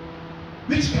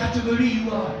 Which category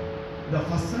you are? The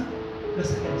first son? The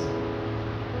second son?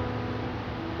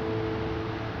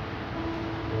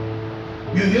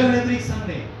 You hear every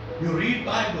Sunday. You read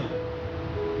Bible.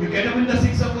 You get up in the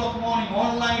 6 o'clock morning,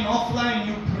 online, offline,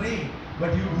 you pray.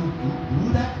 But you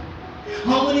do that?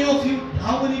 How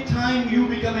many times you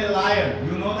become a liar?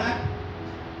 You know that?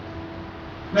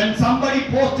 When somebody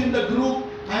posts in the group,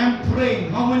 I am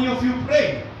praying. How many of you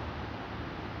pray?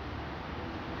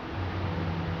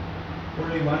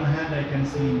 Only one hand I can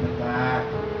see in the back.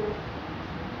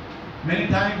 Many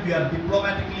times we are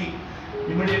diplomatically,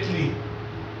 immediately,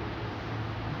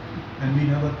 and we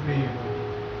never pray about it.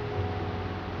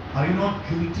 Are you not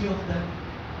guilty of that?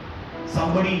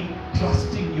 Somebody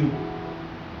trusting you.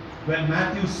 When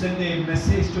Matthew sent a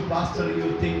message to pastor,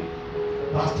 you think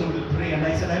pastor will pray, and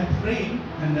I said I'm praying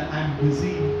and I'm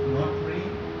busy not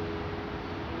praying.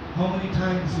 How many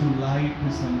times you lied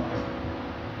to somebody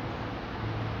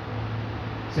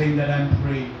saying that I'm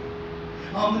praying?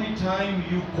 How many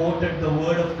times you quoted the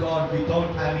word of God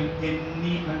without having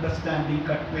any understanding,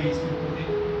 cut paste to put it?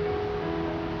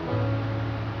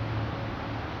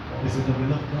 Is it the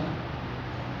will of God?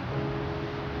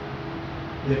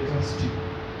 They trust you.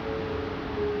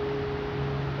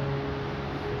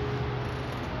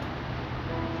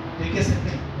 Take a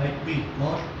second, like me,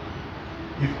 Lord.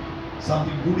 If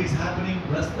something good is happening,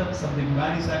 bless them. Something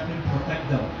bad is happening, protect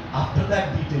them. After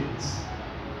that, details.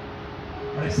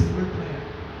 But a simple prayer.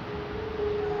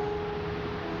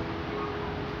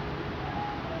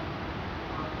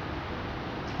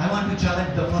 I want to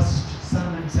challenge the first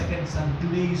son and second son.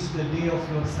 Today is the day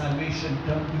of your salvation.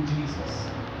 Turn to Jesus.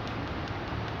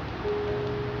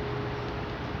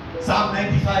 Psalm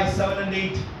 95, 7 and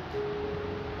 8.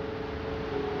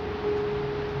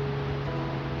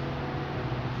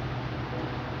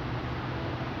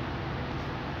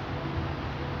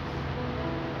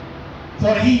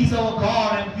 For he is our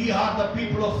God, and we are the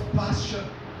people of pasture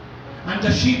and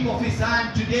the sheep of his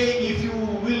hand. Today, if you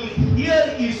will hear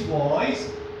his voice,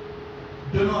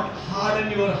 do not harden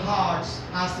your hearts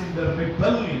as in the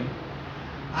rebellion,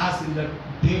 as in the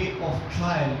day of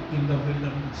trial in the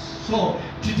wilderness. So,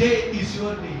 today is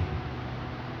your day.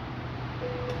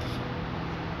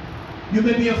 You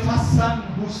may be a first son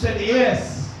who said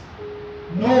yes,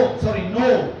 no,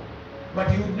 but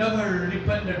you never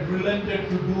relented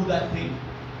to do that thing.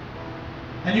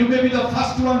 And you may be the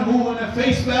first one who on a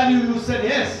face value you said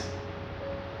yes.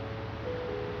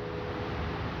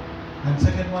 And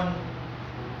second one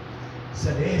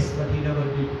said yes, but he never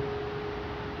did.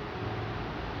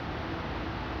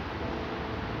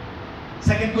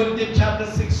 2 Corinthians chapter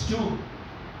 6, 2.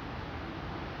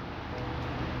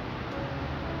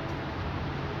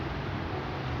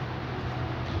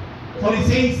 For he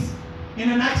says, in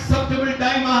an acceptable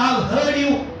time I have heard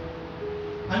you,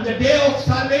 and the day of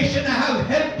salvation I have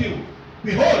helped you.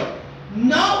 Behold,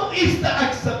 now is the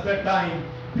accepted time.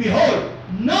 Behold,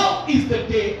 now is the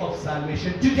day of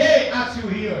salvation. Today, as you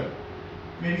hear,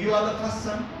 maybe you are the first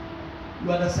son,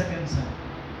 you are the second son.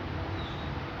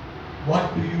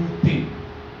 What do you think?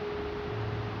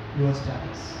 Your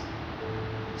status.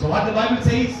 So what the Bible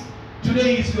says,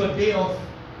 today is your day of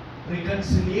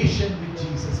reconciliation with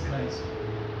Jesus Christ.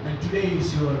 And today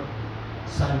is your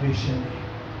salvation day.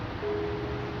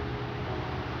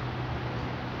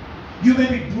 You may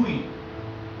be doing,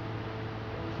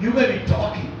 you may be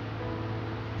talking,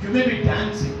 you may be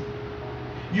dancing,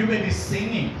 you may be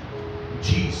singing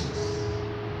Jesus.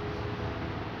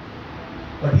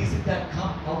 But is it that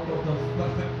come out of the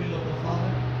perfect will of the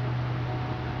Father?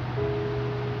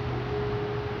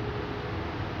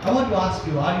 I want to ask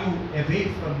you, are you away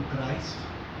from Christ?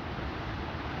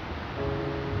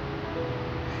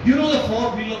 You know the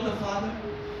four will of the Father?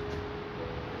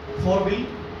 Four will?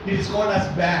 It is called as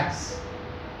bags.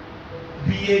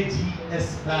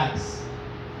 B-A-G-S, bags.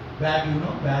 Bag, you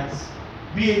know, bags.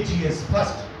 B-A-G-S,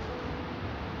 first.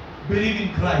 Believe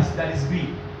in Christ, that is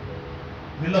B.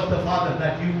 Will of the Father,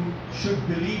 that you should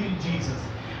believe in Jesus.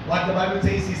 What the Bible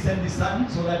says, He sent the Son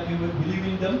so that you will believe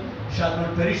in them, shall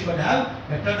not perish but have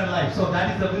eternal life. So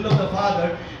that is the will of the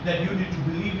Father, that you need to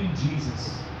believe in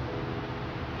Jesus.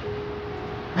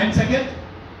 And second,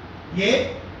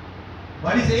 A.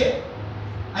 What is A?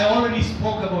 I already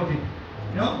spoke about it.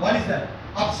 What is that?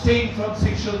 Abstain from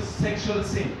sexual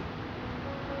sin.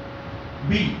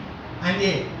 B and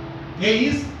A. A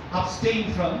is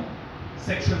abstain from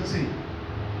sexual sin.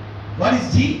 What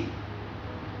is G?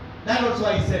 That also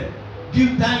I said.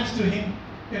 Give thanks to Him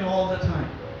in all the time.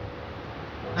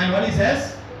 And what is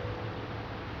S?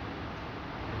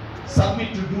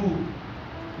 Submit to do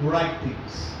right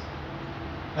things.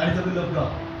 That is the will of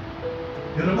God.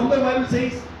 You remember the Bible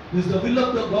says, this is the will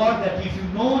of the God that if you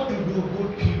know to do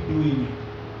good, keep doing it.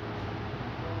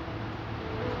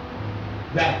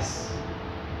 That's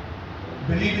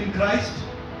believe in Christ,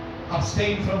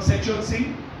 abstain from sexual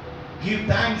sin, give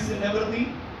thanks in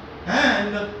everything,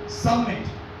 and submit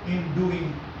in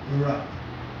doing right.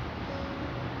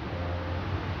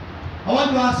 I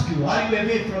want to ask you, are you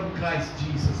away from Christ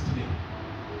Jesus today?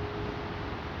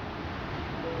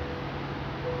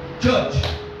 Church.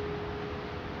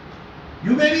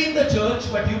 You may be in the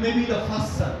church, but you may be the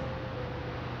first son.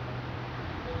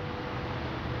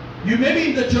 You may be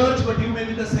in the church, but you may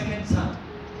be the second son.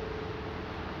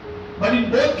 But in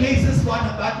both cases, what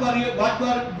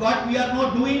we are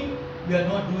not doing? We are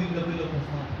not doing the will of the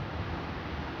Father.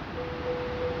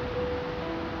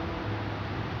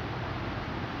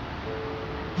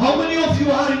 How many of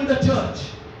you are in the church?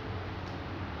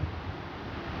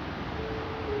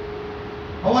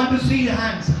 I want to see your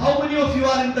hands. How many of you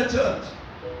are in the church?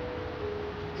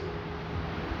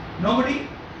 Nobody?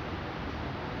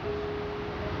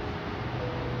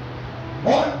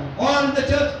 All are in the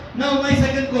church? Now my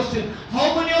second question.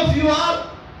 How many of you are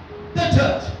the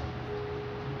church?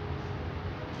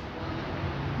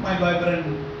 My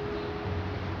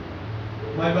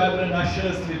vibrant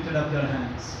ushers lifted up their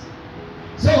hands.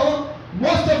 So,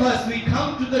 most of us, we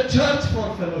come to the church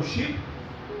for fellowship.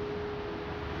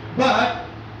 But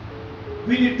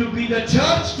we need to be the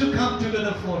church to come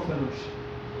together for fellowship.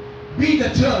 Be the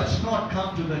church, not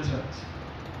come to the church.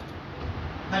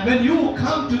 And when you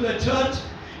come to the church,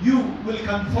 you will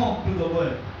conform to the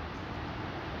word.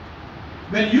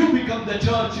 When you become the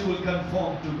church, you will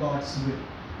conform to God's will.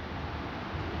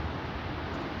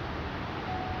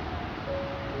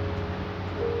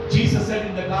 Jesus said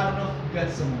in the Garden of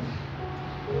Gethsemane,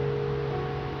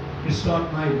 it's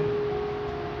not my will,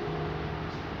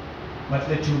 but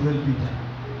let your will be done.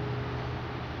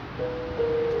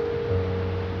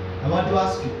 I want to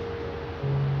ask you,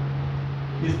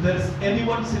 is there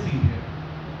anyone sitting here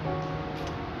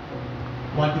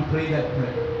want to pray that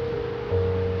prayer?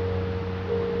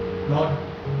 Lord,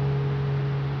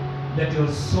 let your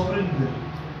sovereign will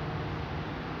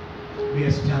be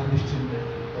established in their life.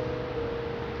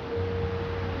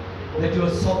 Let your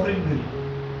sovereign will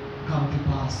come to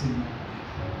pass in my life,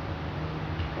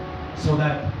 so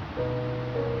that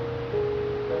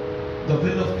the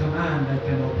will of command I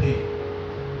can obey.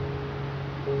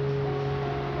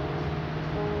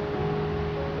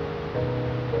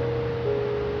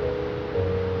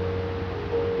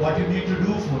 What you need to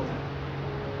do for that?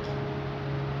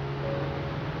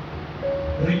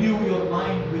 Renew your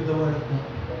mind with the Word of God.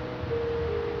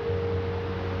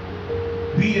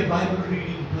 Be a Bible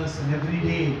reading person. Every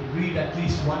day read at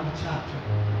least one chapter.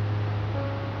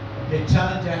 A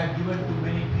challenge I have given to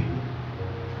many people.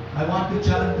 I want to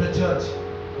challenge the church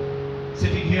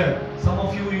sitting here. Some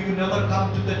of you never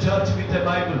come to the church with a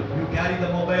Bible. You carry the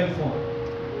mobile phone.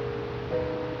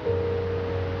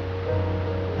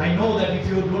 I know that if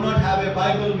you do not have a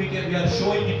Bible, we are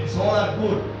showing it. It's all are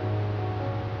good.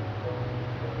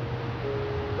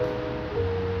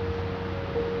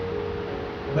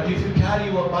 But if you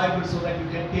carry your Bible so that you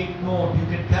can take note, you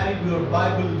can carry your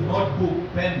Bible,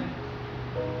 notebook, pen.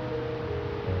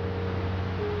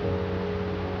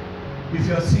 If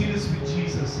you are serious with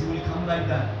Jesus, you will come like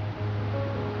that.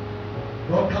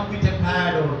 Don't come with a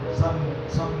pad or some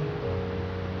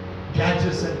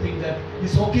gadgets and things that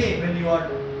it's okay when you are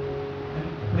in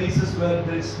places where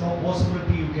there is no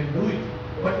possibility you can do it.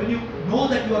 But when you know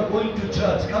that you are going to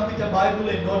church, come with a Bible,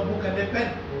 a notebook and a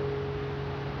pen.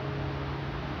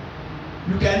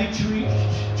 You carry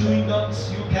chewing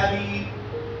gums, you carry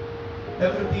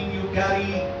everything, you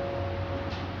carry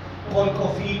cold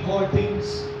coffee, cold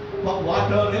things,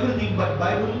 water, everything, but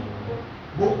Bible,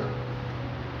 book,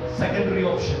 secondary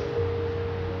option.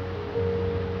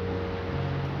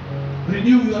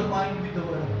 Renew your mind with the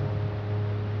Word of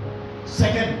God.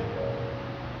 Second,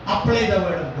 apply the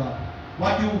Word of God.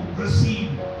 What you receive,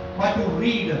 what you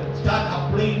read, start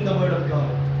applying the Word of God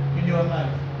in your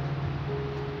life.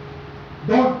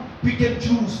 Don't pick and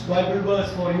choose Bible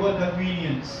verse for your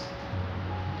convenience.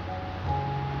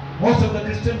 Most of the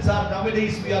Christians are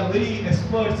nowadays, we are very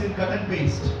experts in cut and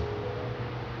paste.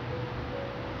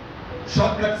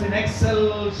 Shortcuts in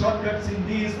Excel, shortcuts in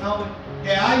these. Now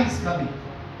AI is coming.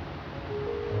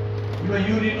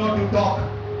 You need not to talk.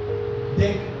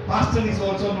 Pastor is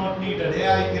also not needed.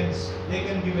 They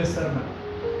can give a sermon.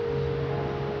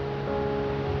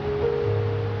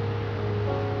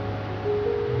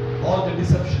 All the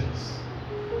deceptions.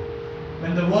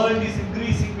 When the world is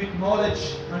increasing with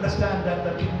knowledge, understand that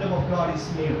the kingdom of God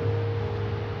is near.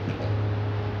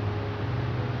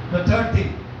 The third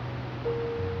thing.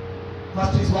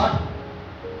 First is what?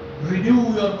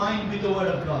 Renew your mind with the word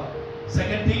of God.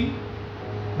 Second thing,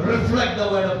 reflect the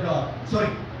word of God.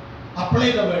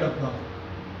 Apply the word of God.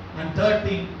 And third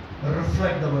thing,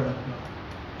 reflect the word of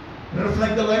God.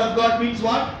 Reflect the word of God means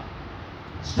what?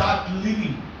 Start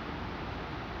living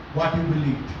what you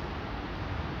believed.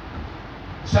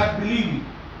 Start believing.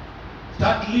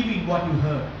 Start living what you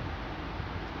heard.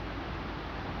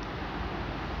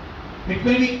 It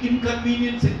may be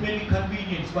inconvenience, it may be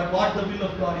convenience, but what the will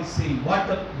of God is saying, what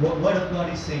the word of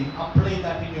God is saying, apply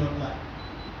that in your life.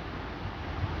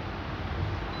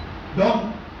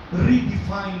 Don't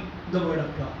redefine the word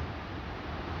of God.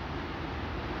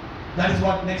 That is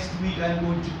what next week I am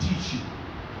going to teach you.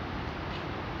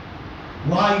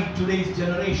 Why today's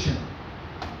generation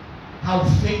have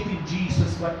faith in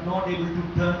Jesus but not able to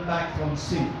turn back from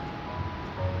sin.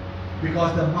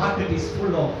 Because the market is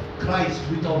full of Christ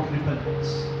without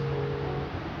repentance.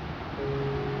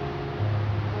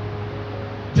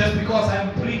 Just because I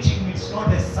am preaching, it's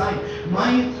not a sign.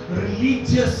 My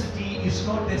religiosity is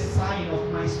not a sign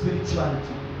of my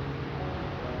spirituality.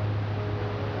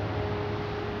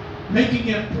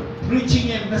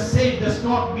 Preaching a message does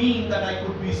not mean that I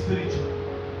could be spiritual.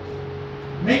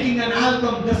 Making an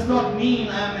album does not mean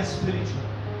I am a spiritual.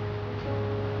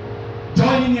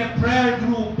 Joining a prayer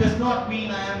group does not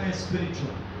mean I am a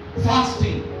spiritual.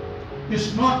 Fasting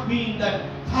does not mean that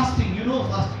fasting,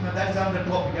 fasting, that is another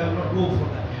topic, I will not go for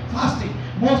that. Fasting,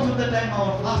 most of the time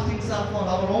our fastings are for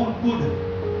our own good.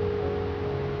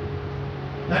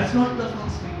 That is not the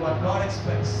fasting what God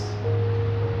expects.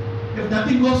 If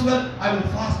nothing goes well, I will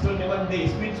fast 21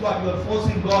 days. Means what? You are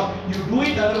forcing God. You do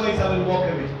it, otherwise I will walk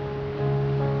away.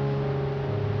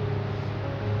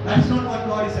 That's not what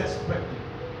God is expecting.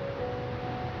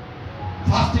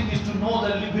 Fasting is to know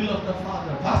the will of the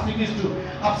Father. Fasting is to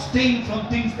abstain from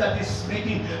things that is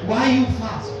making. Why you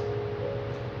fast?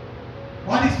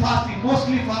 What is fasting?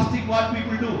 Mostly fasting, what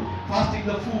people do? Fasting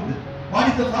the food. What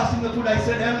is the fasting the food? I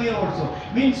said earlier also.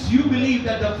 Means you believe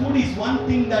that the food is one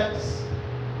thing that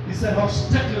is an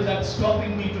obstacle that's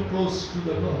stopping me to close to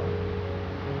the Lord.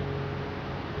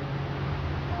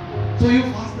 So you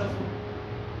fast the food.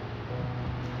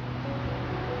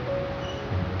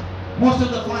 Most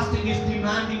of the fasting is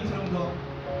demanding from God.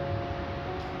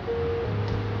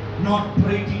 Not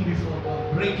breaking before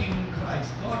God. Breaking in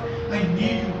Christ. God, I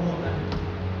need you more than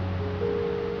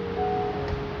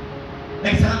ever.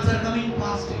 Exams are coming,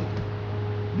 fasting.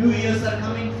 New Years are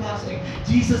coming, fasting.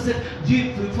 Jesus said,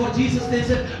 for Jesus they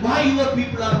said, why your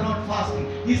people are not fasting?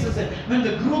 Jesus said, when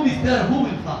the groom is there, who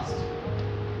will fast?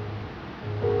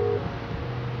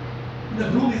 When the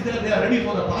groom is there, they are ready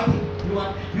for the party.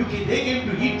 They came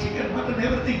to eat chicken, mutton,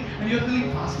 everything, and you are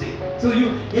feeling fasting. So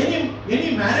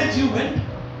any marriage you went,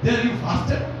 there you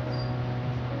fasted?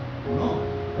 No.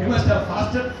 You must have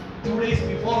fasted 2 days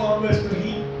before onwards to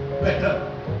eat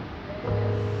better.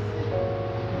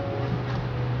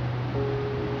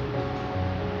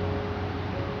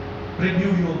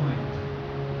 Renew your mind.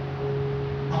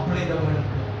 Apply the word of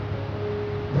God.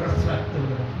 Reflect the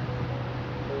word of God.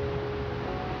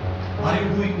 Are you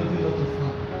doing the will of the Father?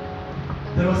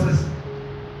 There was this,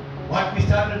 what we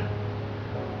started,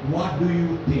 what do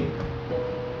you think?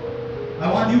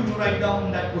 I want you to write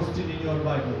down that question in your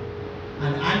Bible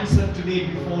and answer today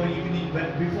before evening,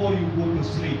 before you go to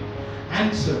sleep.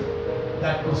 Answer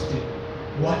that question.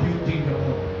 What do you think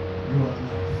about your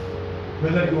life?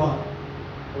 Whether you are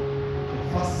the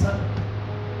first son,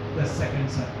 the second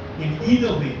son. In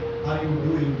either way, are you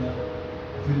doing the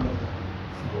will of God?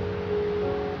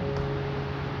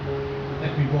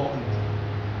 Let me walk with you.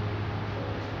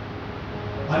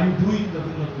 Are you doing the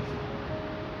will of the Father?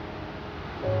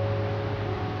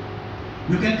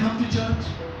 You can come to church.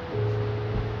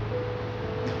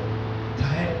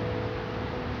 Tired?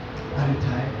 Are you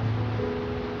tired?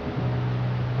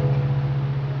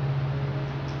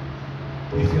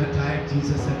 If you are tired,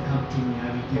 Jesus said, come to me, I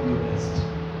will give you rest.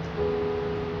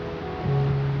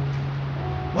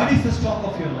 What is the stock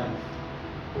of your life?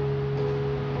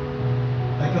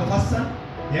 Like your first son?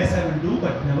 Yes, I will do,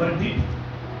 but never did.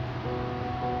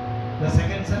 The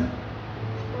second son?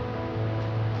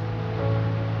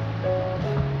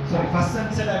 Sorry, first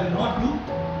son said, I will not do.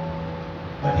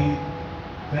 But he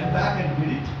went back and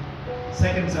did it.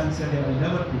 Second son said, I will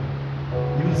never do.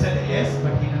 He will say yes,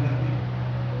 but he never did.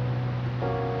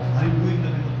 Are you doing the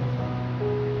will of the Father?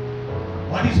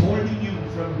 What is holding you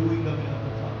from doing the will of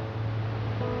the Father?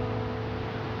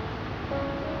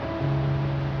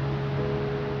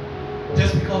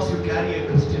 Just because you carry a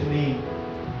Christian name,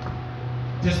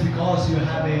 just because you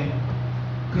have a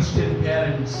Christian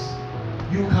parents,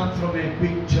 you come from a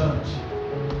big church,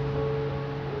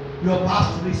 your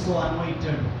pastor is so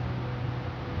anointed,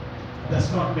 does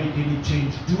not make any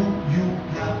change. Do you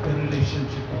have a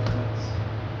relationship with Christ?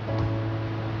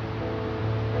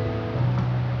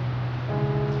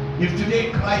 If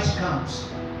today Christ comes,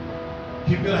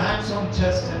 keep your hands on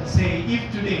chest and say,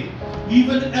 if today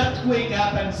even earthquake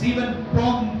happens, even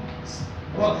bombs,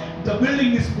 well, the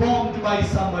building is bombed by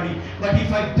somebody, but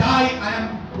if I die, I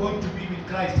am going to be with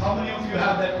Christ. How many of you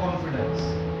have that confidence?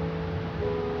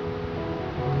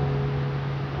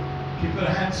 Keep your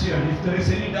hands here. If there is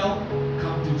any doubt,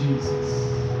 come to Jesus.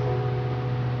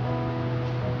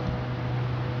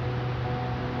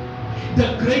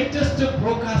 The greatest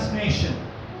procrastination,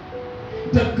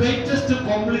 the greatest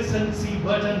complacency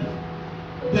burden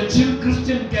the chill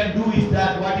Christian can do is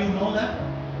that. Why do you know that?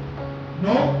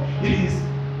 No, it is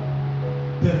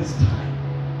there is time.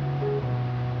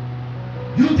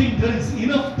 You think there is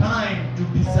enough time to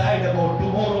decide about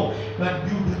tomorrow, but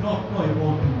you do not know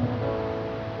about tomorrow.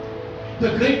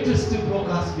 The greatest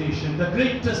procrastination, the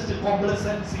greatest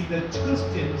complacency that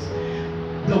Christians,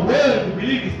 the world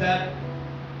believe is that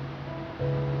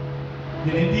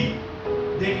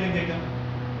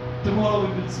tomorrow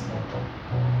we will see.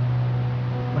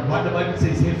 But what the Bible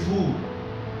says, hey fool,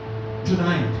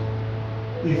 tonight,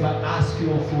 if I ask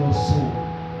you of your soul,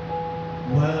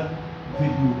 where will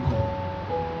you go?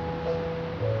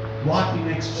 What in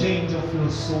exchange of your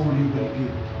soul you will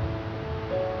give?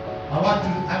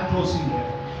 I'm closing here.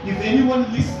 If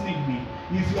anyone listening me,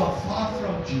 if you are far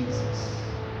from Jesus,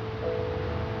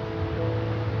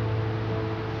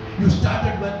 you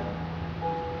started with,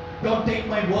 don't take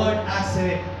my word as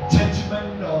a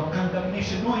judgment or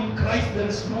condemnation. No, in Christ there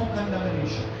is no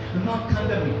condemnation. I'm not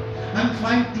condemning. I'm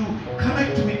trying to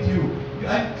connect with you.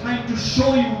 I'm trying to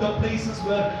show you the places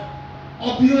where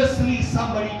obviously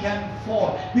somebody can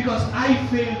fall, because I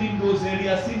failed in those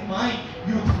areas in my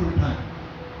youthful time.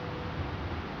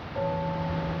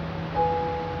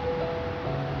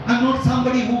 I'm not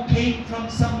somebody who came from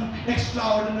some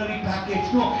extraordinary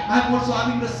package. No, I'm also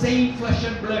having the same flesh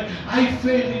and blood. I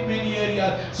failed in many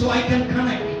areas, so I can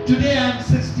connect. Today I'm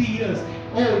 60 years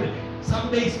old.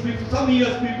 Some years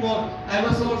before, I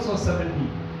was also 70.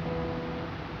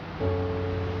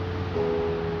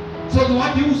 So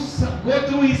what you go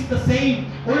through is the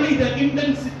same, only the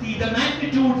intensity, the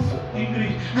magnitude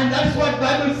increase. And that's what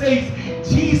Bible says.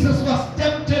 Jesus was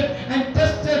tempted and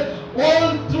tested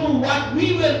all through what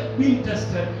we were being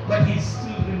tested, but he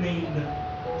still remained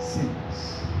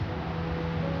sinless.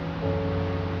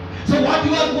 So what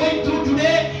you are going through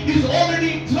today is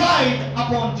already tried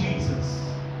upon Jesus.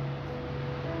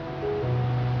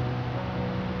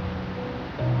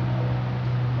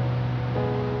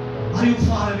 Are you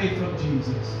far away from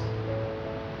Jesus?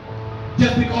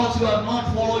 Just because you are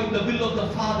not following the will of the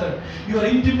Father, your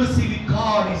intimacy with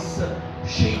God is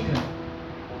shaken.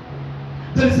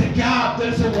 There is a gap, there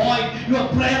is a void. Your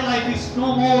prayer life is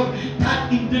no more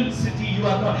that intensity. You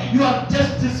are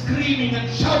just screaming and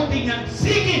shouting and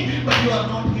seeking, but you are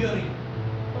not hearing.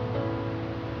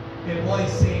 A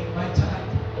voice saying, my child,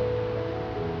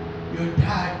 your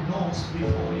dad knows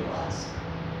before you ask.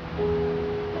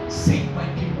 Seek my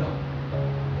kingdom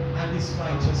and His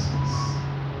righteousness.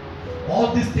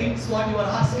 All these things what you are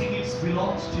asking, it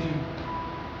belongs to you.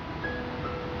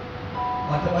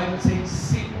 But the Bible says,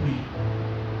 seek me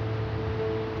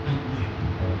and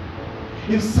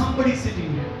live. If somebody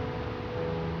sitting here,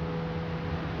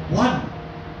 one,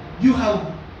 you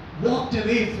have walked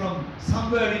away from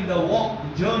somewhere in the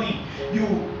journey, you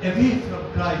away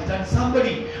from Christ, and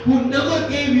somebody who never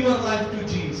gave your life to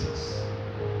Jesus,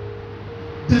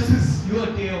 this is your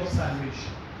day of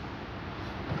salvation.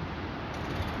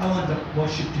 I want the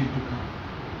worship team to come.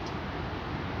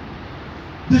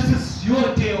 This is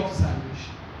your day of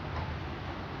salvation.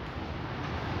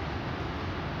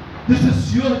 This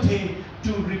is your day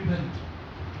to repent.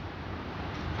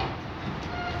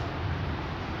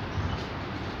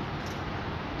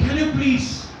 Can you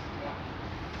please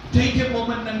take a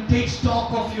moment and take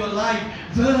stock of your life,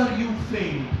 where you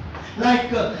failed?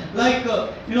 Like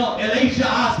Elijah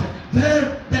asked,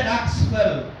 where that axe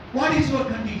fell. What is your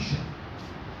condition?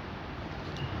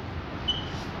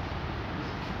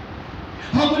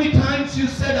 How many times you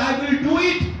said, I will do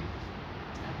it,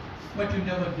 but you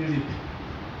never did it.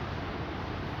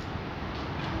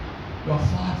 You are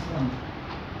far from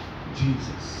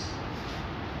Jesus.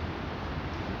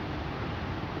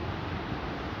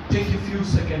 Take a few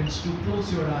seconds to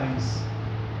close your eyes.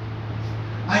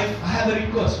 I have a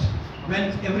request.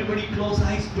 When everybody close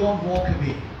eyes, don't walk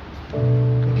away.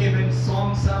 Okay, when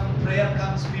some prayer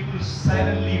comes, people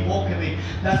silently walk away.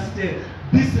 That's the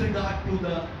disregard to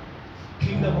the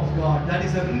kingdom of God. That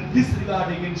is a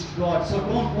disregard against God. So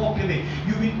don't walk away.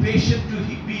 You've been patient to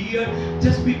be here.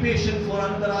 Just be patient for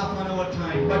another half an hour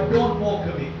time. But don't walk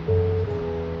away.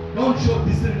 Don't show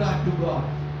disregard to God.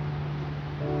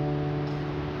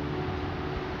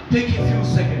 Take a few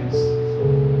seconds.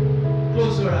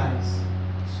 Close your eyes.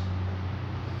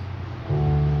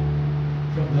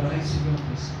 From the rising of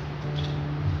the sun.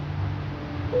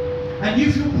 And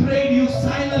if you prayed you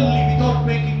silently without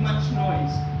making much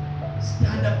noise,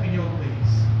 stand up in your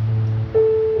place.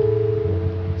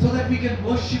 So that we can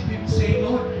worship Him, saying,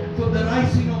 Lord, from the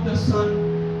rising of the sun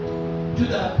to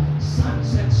the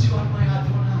sunset